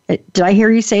 Did I hear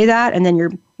you say that? And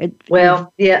then fat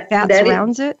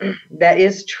surrounds it? That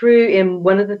is true. And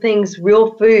one of the things,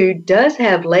 real food does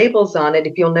have labels on it,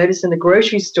 if you'll notice in the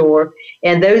grocery store.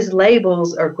 And those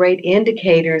labels are great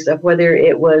indicators of whether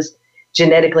it was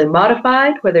genetically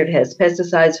modified, whether it has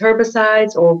pesticides,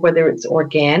 herbicides, or whether it's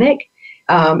organic.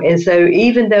 And so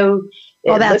even though...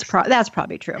 that's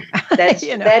probably true.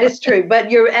 That is true.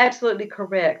 But you're absolutely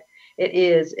correct. It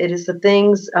is. It is the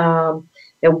things...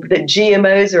 that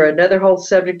GMOs are another whole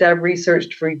subject I've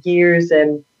researched for years,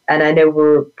 and I know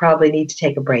we probably need to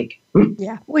take a break.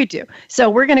 Yeah, we do. So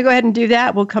we're going to go ahead and do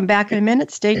that. We'll come back in a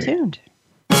minute. Stay tuned.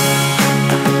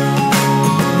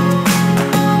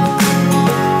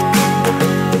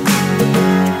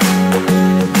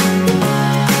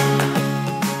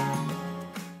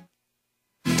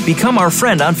 Become our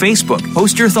friend on Facebook.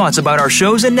 Post your thoughts about our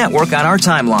shows and network on our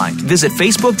timeline. Visit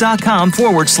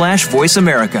facebook.com/Voice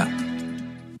America.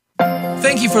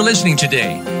 Thank you for listening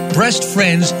today. Breast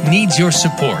Friends needs your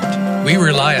support. We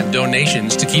rely on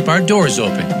donations to keep our doors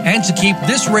open and to keep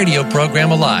this radio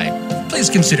program alive.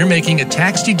 Please consider making a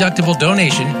tax-deductible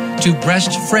donation to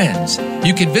Breast Friends.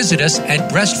 You can visit us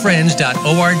at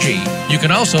breastfriends.org. You can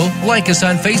also like us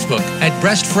on Facebook at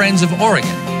Breast Friends of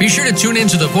Oregon. Be sure to tune in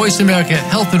to the Voice America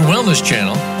Health and Wellness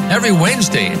channel every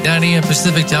Wednesday at 9 a.m.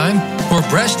 Pacific Time for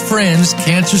Breast Friends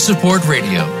Cancer Support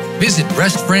Radio. Visit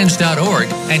breastfriends.org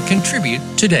and contribute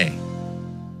today.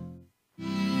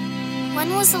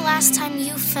 When was the last time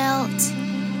you felt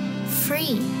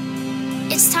free.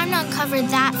 It's time to uncover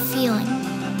that feeling,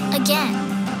 again,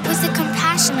 with the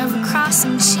compassion of a cross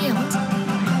and shield,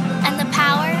 and the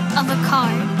power of a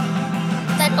card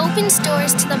that opens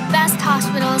doors to the best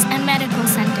hospitals and medical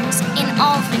centers in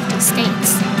all 50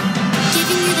 states,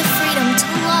 giving you the freedom to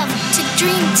love, to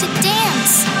dream, to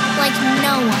dance like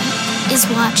no one is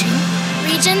watching.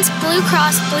 Regions Blue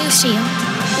Cross Blue Shield.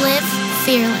 Live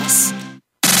fearless.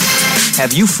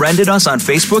 Have you friended us on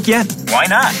Facebook yet? Why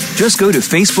not? Just go to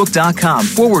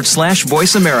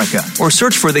facebook.com/Voice America or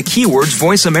search for the keywords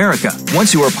Voice America.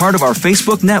 Once you are part of our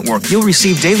Facebook network, you'll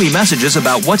receive daily messages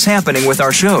about what's happening with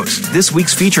our shows, this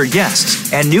week's featured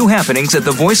guests, and new happenings at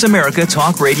the Voice America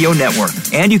Talk Radio Network.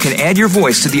 And you can add your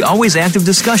voice to the always active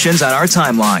discussions on our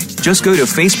timeline. Just go to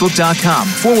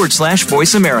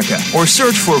facebook.com/Voice America or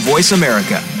search for Voice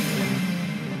America.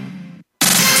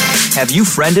 Have you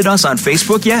friended us on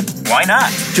Facebook yet? Why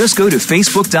not? Just go to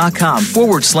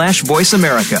facebook.com/Voice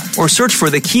America or search for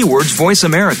the keywords Voice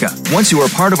America. Once you are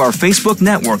part of our Facebook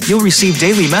network, you'll receive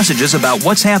daily messages about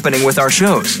what's happening with our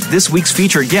shows, this week's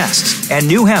featured guests, and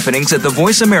new happenings at the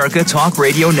Voice America Talk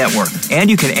Radio Network. And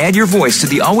you can add your voice to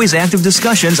the always active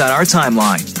discussions on our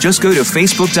timeline. Just go to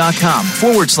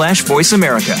facebook.com/Voice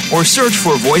America or search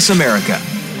for Voice America.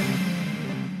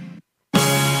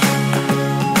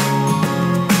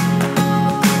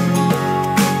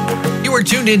 You are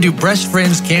tuned into Breast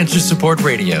Friends Cancer Support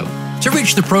Radio. To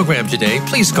reach the program today,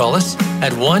 please call us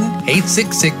at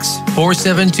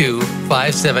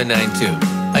 1-866-472-5792.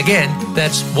 Again,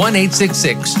 that's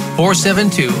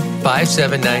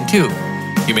 1-866-472-5792.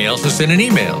 You may also send an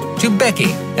email to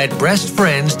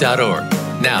Becky@breastfriends.org.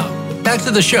 Now, back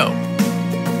to the show.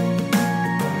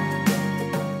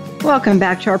 Welcome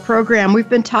back to our program. We've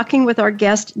been talking with our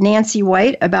guest, Nancy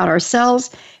White, about our cells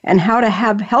and how to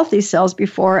have healthy cells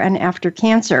before and after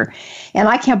cancer. And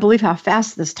I can't believe how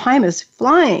fast this time is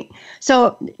flying.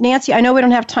 So, Nancy, I know we don't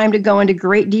have time to go into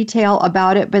great detail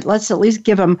about it, but let's at least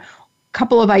give them a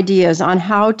couple of ideas on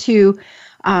how to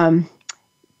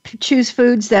choose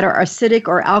foods that are acidic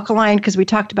or alkaline, because we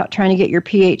talked about trying to get your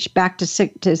pH back to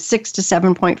 6 to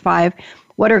 7.5.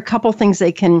 What are a couple things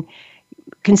they can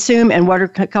consume, and what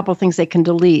are a couple of things they can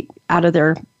delete out of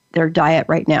their diet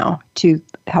right now to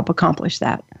help accomplish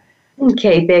that?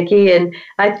 Okay, Becky, and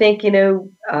I think,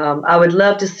 I would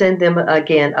love to send them,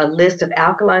 again, a list of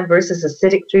alkaline versus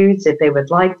acidic foods if they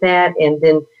would like that, and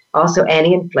then also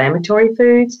anti-inflammatory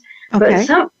foods. Okay.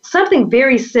 But something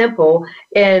very simple,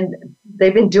 and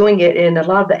they've been doing it in a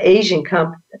lot of the Asian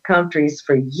countries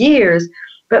for years.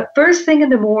 But first thing in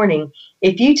the morning,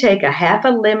 if you take a half a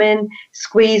lemon,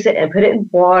 squeeze it and put it in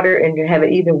water, and you have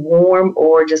it either warm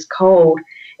or just cold,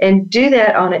 and do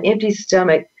that on an empty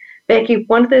stomach. Becky,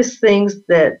 one of those things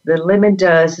that the lemon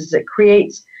does is it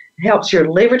helps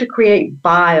your liver to create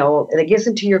bile, and it gets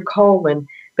into your colon,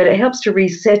 but it helps to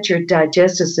reset your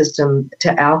digestive system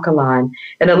to alkaline.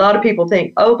 And a lot of people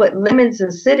think, oh, but lemon's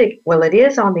acidic. Well, it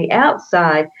is on the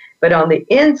outside, but on the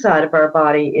inside of our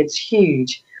body, it's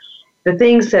huge. The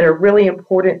things that are really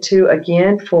important too,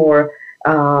 again, for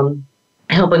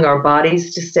helping our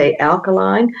bodies to stay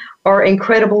alkaline are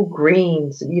incredible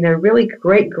greens, really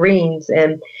great greens.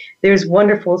 And there's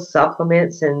wonderful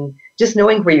supplements, and just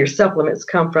knowing where your supplements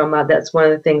come from, that's one of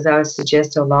the things I would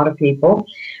suggest to a lot of people.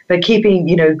 But keeping,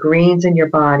 greens in your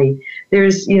body.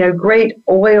 There's, great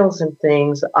oils and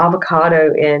things,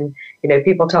 avocado, and,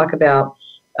 people talk about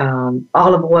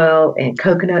olive oil and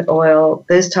coconut oil,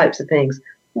 those types of things.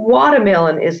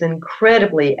 Watermelon is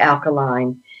incredibly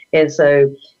alkaline. And so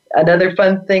another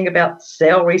fun thing about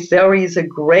celery is a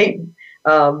great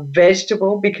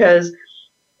vegetable because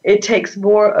it takes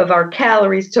more of our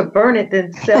calories to burn it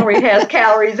than celery has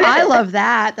calories in it. I love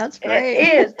that. That's great.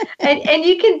 It is. And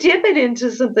you can dip it into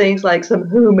some things like some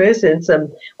hummus and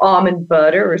some almond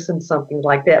butter or something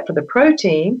like that for the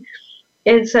protein.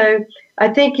 And so I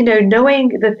think,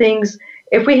 knowing the things.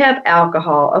 If we have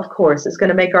alcohol, of course, it's going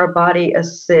to make our body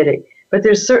acidic. But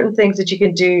there's certain things that you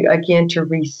can do, again, to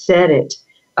reset it.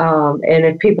 And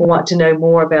if people want to know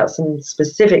more about some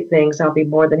specific things, I'll be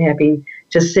more than happy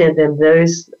to send them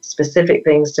those specific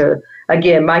things. So,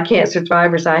 again, my cancer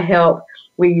survivors I help,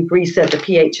 we reset the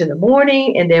pH in the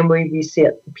morning, and then we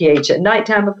reset the pH at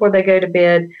nighttime before they go to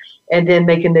bed, and then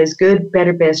making those good,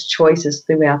 better, best choices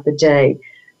throughout the day.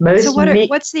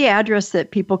 What's the address that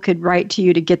people could write to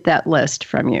you to get that list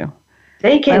from you?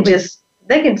 They can just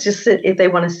sit, if they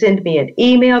want to send me an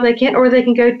email, they can, or they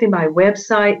can go through my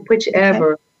website,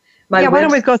 whichever. Okay. Why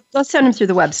don't we go? Let's send them through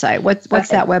the website. What's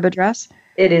that web address?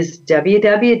 It is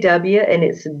www, and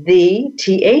it's the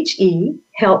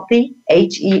healthy,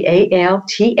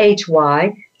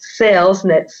 HEALTHY, Cells,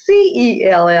 and that's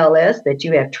CELLS, that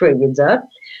you have trillions of.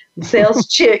 Cells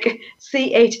Chick,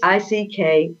 CHICK.com.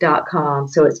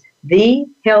 So it's The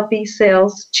Healthy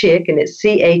Cells Chick, and it's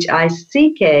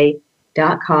CHICK.com.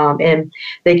 And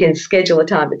they can schedule a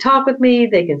time to talk with me.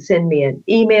 They can send me an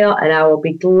email, and I will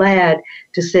be glad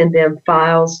to send them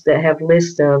files that have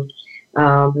lists of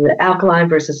the alkaline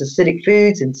versus acidic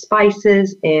foods and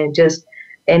spices and just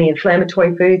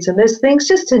anti-inflammatory foods and those things,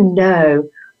 just to know,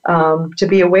 to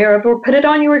be aware of, or put it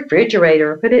on your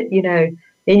refrigerator, or put it,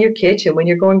 in your kitchen when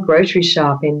you're going grocery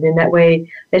shopping. Then that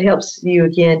way it helps you,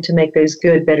 again, to make those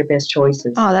good, better, best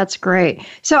choices. Oh, that's great.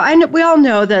 So we all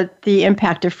know that the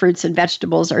impact of fruits and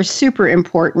vegetables are super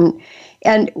important.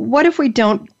 And what if we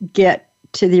don't get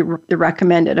to the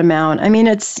recommended amount? I mean,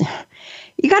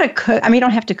 you got to cook. I mean, you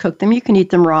don't have to cook them. You can eat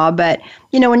them raw. But,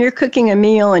 when you're cooking a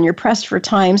meal and you're pressed for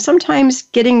time, sometimes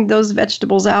getting those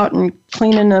vegetables out and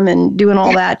cleaning them and doing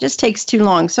all that just takes too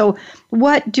long. So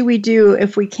what do we do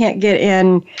if we can't get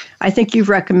in? I think you've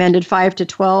recommended 5 to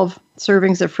 12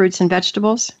 servings of fruits and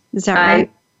vegetables. Is that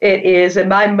right? It is. And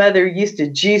my mother used to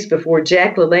juice before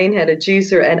Jack LaLanne had a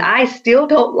juicer. And I still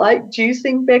don't like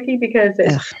juicing, Becky, because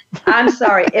I'm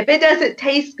sorry. If it doesn't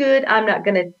taste good, I'm not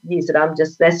going to use it.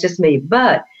 That's just me.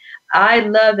 But I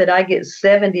love that I get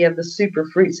 70 of the super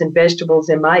fruits and vegetables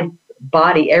in my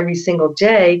body every single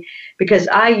day, because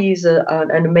I use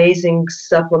an amazing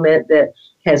supplement that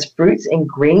has fruits and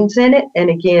greens in it. And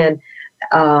again,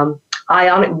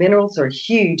 ionic minerals are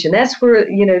huge, and that's where,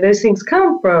 those things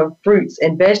come from, fruits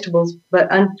and vegetables. But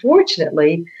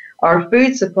unfortunately, our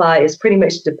food supply is pretty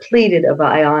much depleted of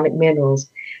ionic minerals.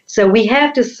 So we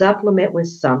have to supplement with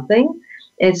something.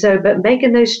 And so, but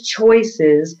making those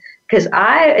choices, because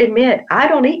I admit I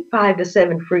don't eat 5 to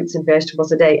 7 fruits and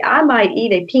vegetables a day. I might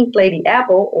eat a pink lady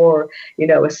apple, or,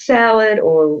 a salad,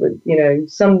 or,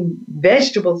 some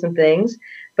vegetables and things.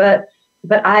 But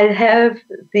I have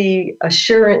the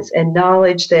assurance and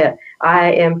knowledge that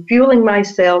I am fueling my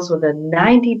cells with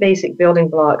 90 basic building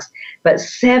blocks, but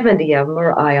 70 of them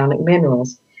are ionic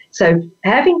minerals. So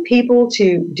having people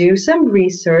to do some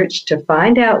research to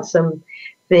find out some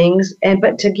things,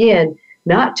 but again,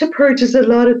 not to purchase a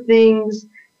lot of things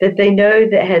that they know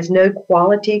that has no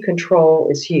quality control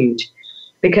is huge,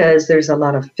 because there's a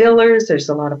lot of fillers, there's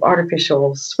a lot of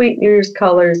artificial sweeteners,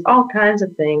 colors, all kinds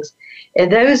of things. And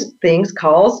those things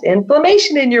cause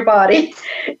inflammation in your body.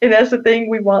 And that's the thing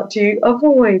we want to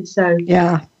avoid. So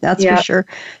yeah, that's for sure.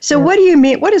 So what do you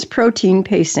mean? What is protein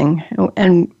pacing?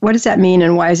 And what does that mean?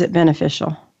 And why is it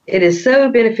beneficial? It is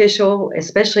so beneficial,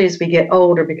 especially as we get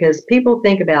older, because people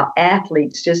think about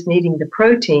athletes just needing the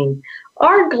protein.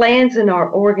 Our glands and our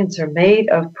organs are made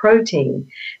of protein.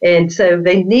 And so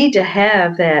they need to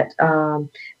have that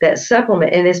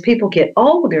supplement. And as people get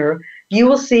older, you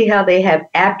will see how they have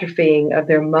atrophying of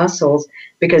their muscles,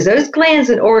 because those glands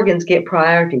and organs get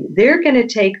priority. They're going to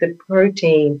take the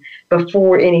protein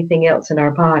before anything else in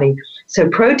our body. So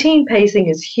protein pacing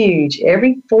is huge.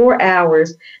 Every 4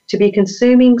 hours to be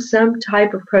consuming some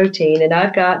type of protein. And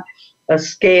I've got a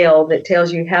scale that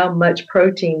tells you how much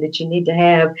protein that you need to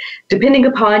have depending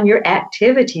upon your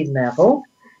activity level.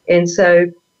 And so,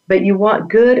 but you want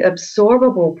good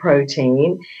absorbable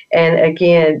protein. And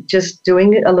again, just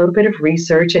doing a little bit of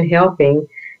research and helping,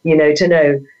 to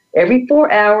know every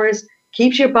 4 hours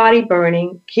keeps your body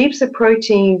burning, keeps the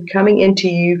protein coming into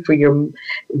you for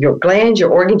your glands,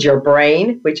 your organs, your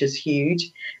brain, which is huge.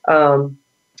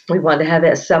 We want to have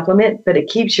that supplement, but it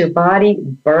keeps your body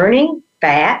burning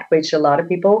fat, which a lot of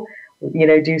people,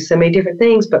 do so many different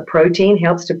things, but protein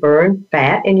helps to burn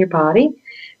fat in your body.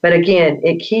 But again,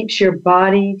 it keeps your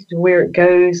body to where it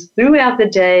goes throughout the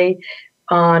day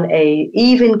on a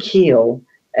even keel,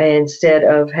 instead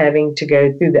of having to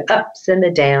go through the ups and the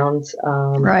downs.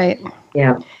 Right.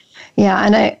 Yeah.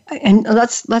 Yeah, and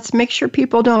let's make sure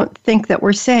people don't think that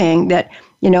we're saying that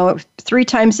 3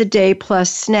 times a day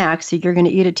plus snacks you're going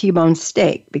to eat a T-bone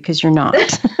steak, because you're not.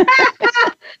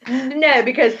 No,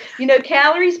 because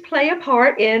calories play a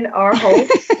part in our whole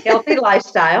healthy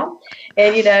lifestyle,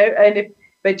 and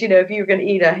if you're going to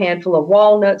eat a handful of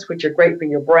walnuts, which are great for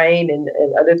your brain and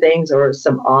other things, or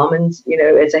some almonds,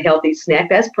 as a healthy snack,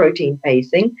 that's protein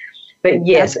pacing. But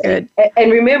yes, and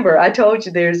remember, I told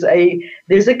you there's a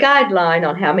guideline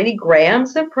on how many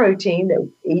grams of protein that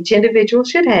each individual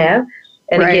should have,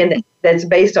 and again, that's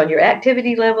based on your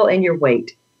activity level and your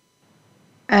weight.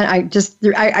 And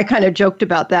I kind of joked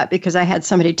about that, because I had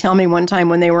somebody tell me one time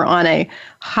when they were on a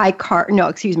high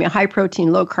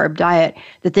protein, low carb diet,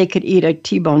 that they could eat a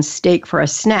T-bone steak for a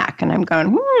snack. And I'm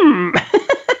going,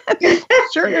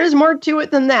 sure, there's more to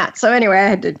it than that. So anyway, I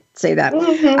had to say that.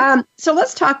 Mm-hmm. So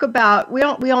let's talk about, we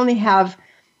only have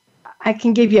I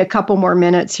can give you a couple more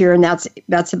minutes here, and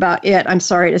that's about it. I'm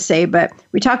sorry to say, but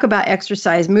we talk about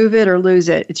exercise, move it or lose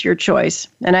it. It's your choice.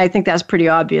 And I think that's pretty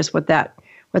obvious what that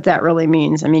really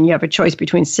means. I mean, you have a choice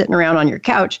between sitting around on your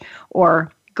couch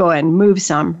or go and move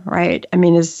some, right? I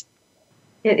mean, it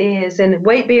is. And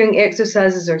weight-bearing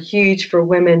exercises are huge for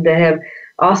women that have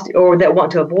or that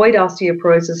want to avoid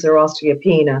osteoporosis or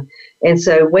osteopenia. And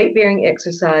so weight-bearing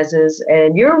exercises,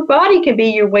 and your body can be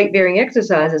your weight-bearing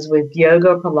exercises with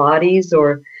yoga, Pilates,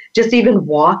 or just even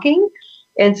walking.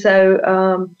 And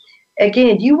so,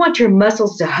 again, you want your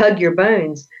muscles to hug your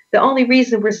bones. The only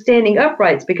reason we're standing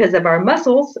upright is because of our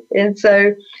muscles. And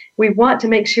so we want to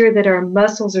make sure that our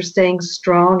muscles are staying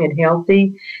strong and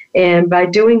healthy. And by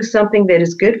doing something that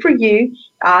is good for you,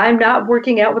 I'm not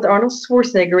working out with Arnold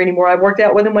Schwarzenegger anymore. I worked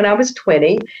out with him when I was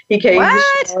 20. He came to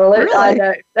Charlotte. Really? I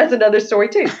know. That's another story,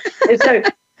 too. And so,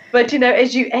 but,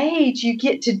 as you age, you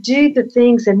get to do the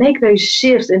things and make those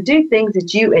shifts and do things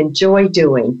that you enjoy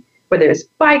doing, whether it's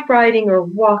bike riding or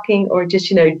walking or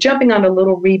just, jumping on a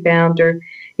little rebounder.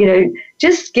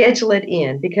 Just schedule it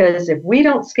in, because if we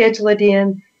don't schedule it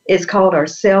in, it's called our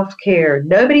self-care.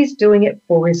 Nobody's doing it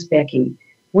for us, Becky.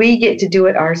 We get to do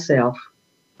it ourselves.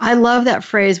 I love that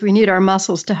phrase, we need our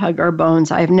muscles to hug our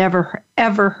bones. I've never,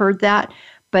 ever heard that,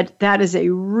 but that is a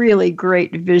really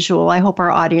great visual. I hope our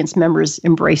audience members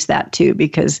embrace that too,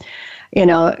 because,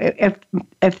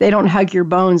 if they don't hug your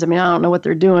bones, I mean, I don't know what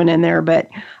they're doing in there, but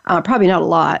probably not a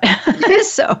lot.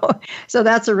 So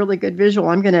that's a really good visual.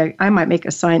 I might make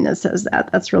a sign that says that.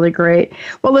 That's really great.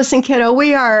 Well, listen, kiddo,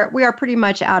 we are pretty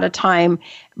much out of time,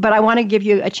 but I want to give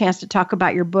you a chance to talk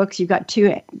about your books. You've got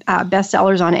 2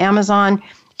 bestsellers on Amazon.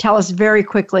 Tell us very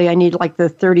quickly. I need like the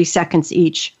 30 seconds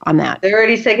each on that.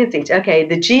 30 seconds each. Okay.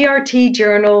 The GRT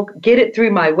Journal, get it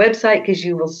through my website because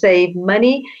you will save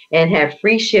money and have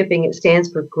free shipping. It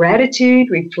stands for Gratitude,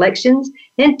 Reflections,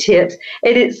 and Tips.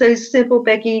 And it's so simple,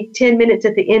 Becky. 10 minutes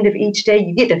at the end of each day.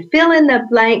 You get to fill in the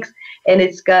blanks. And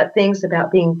it's got things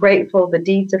about being grateful, the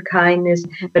deeds of kindness,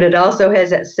 but it also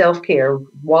has that self-care,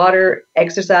 water,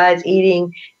 exercise,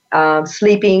 eating,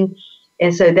 sleeping.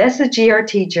 And so that's the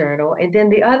GRT Journal. And then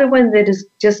the other one that is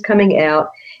just coming out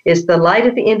is The Light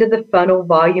at the End of the Funnel,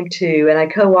 Volume 2. And I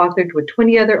co-authored with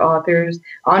 20 other authors,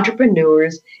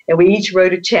 entrepreneurs, and we each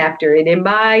wrote a chapter. And in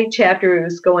my chapter, it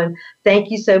was going, thank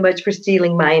you so much for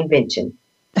stealing my invention.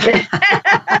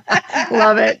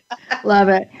 Love it. Love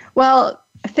it. Well,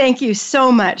 thank you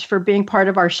so much for being part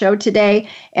of our show today.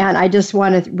 And I just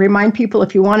want to remind people,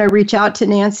 if you want to reach out to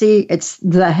Nancy, it's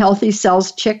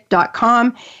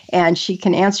thehealthycellschick.com, and she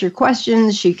can answer your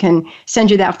questions. She can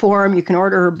send you that form. You can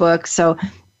order her book. So,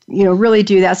 really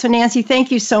do that. So, Nancy,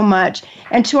 thank you so much.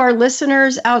 And to our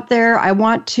listeners out there, I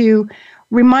want to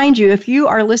remind you, if you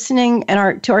are listening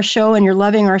to our show and you're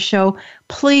loving our show,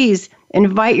 please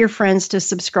invite your friends to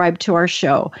subscribe to our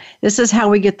show. This is how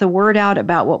we get the word out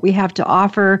about what we have to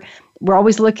offer. We're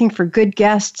always looking for good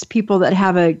guests, people that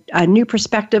have a new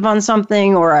perspective on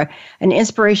something or an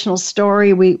inspirational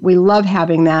story. We love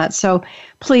having that. So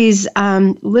please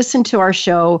listen to our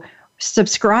show,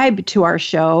 subscribe to our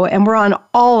show, and we're on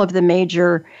all of the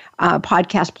major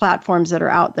podcast platforms that are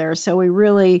out there. So we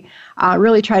really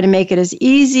try to make it as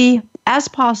easy as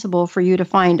possible for you to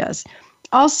find us.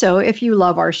 Also, if you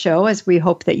love our show, as we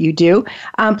hope that you do,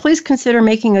 please consider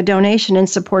making a donation in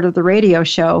support of the radio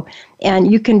show. And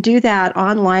you can do that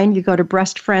online. You go to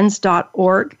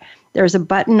breastfriends.org. There's a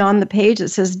button on the page that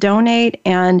says donate,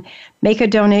 and make a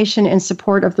donation in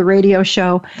support of the radio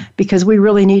show, because we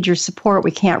really need your support.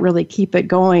 We can't really keep it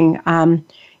going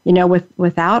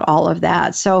without all of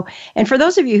that. So, and for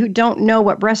those of you who don't know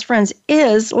what Breast Friends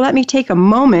is, let me take a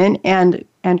moment and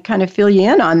kind of fill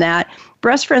you in on that.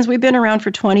 Breast Friends, we've been around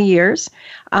for 20 years.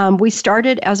 We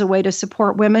started as a way to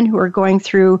support women who are going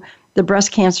through the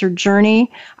breast cancer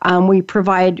journey. We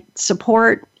provide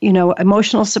support,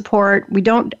 emotional support. We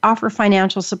don't offer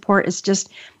financial support. It's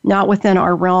just not within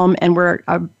our realm, and we're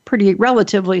a pretty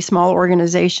relatively small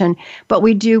organization, but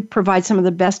we do provide some of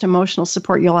the best emotional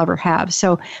support you'll ever have.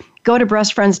 So go to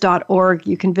breastfriends.org.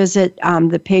 You can visit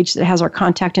the page that has our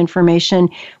contact information.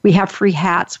 We have free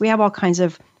hats. We have all kinds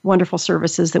of wonderful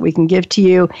services that we can give to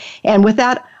you. And with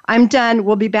that, I'm done.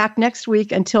 We'll be back next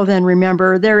week. Until then,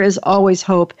 remember, there is always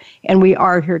hope, and we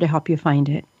are here to help you find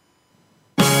it.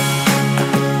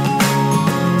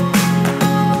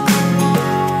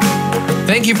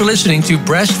 Thank you for listening to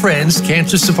Breast Friends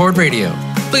Cancer Support Radio.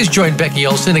 Please join Becky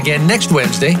Olson again next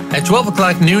Wednesday at 12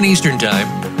 o'clock noon Eastern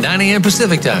Time, 9 a.m.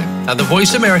 Pacific Time on the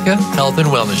Voice America Health and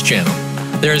Wellness Channel.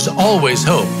 There's always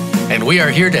hope, and we are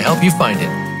here to help you find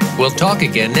it. We'll talk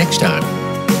again next time.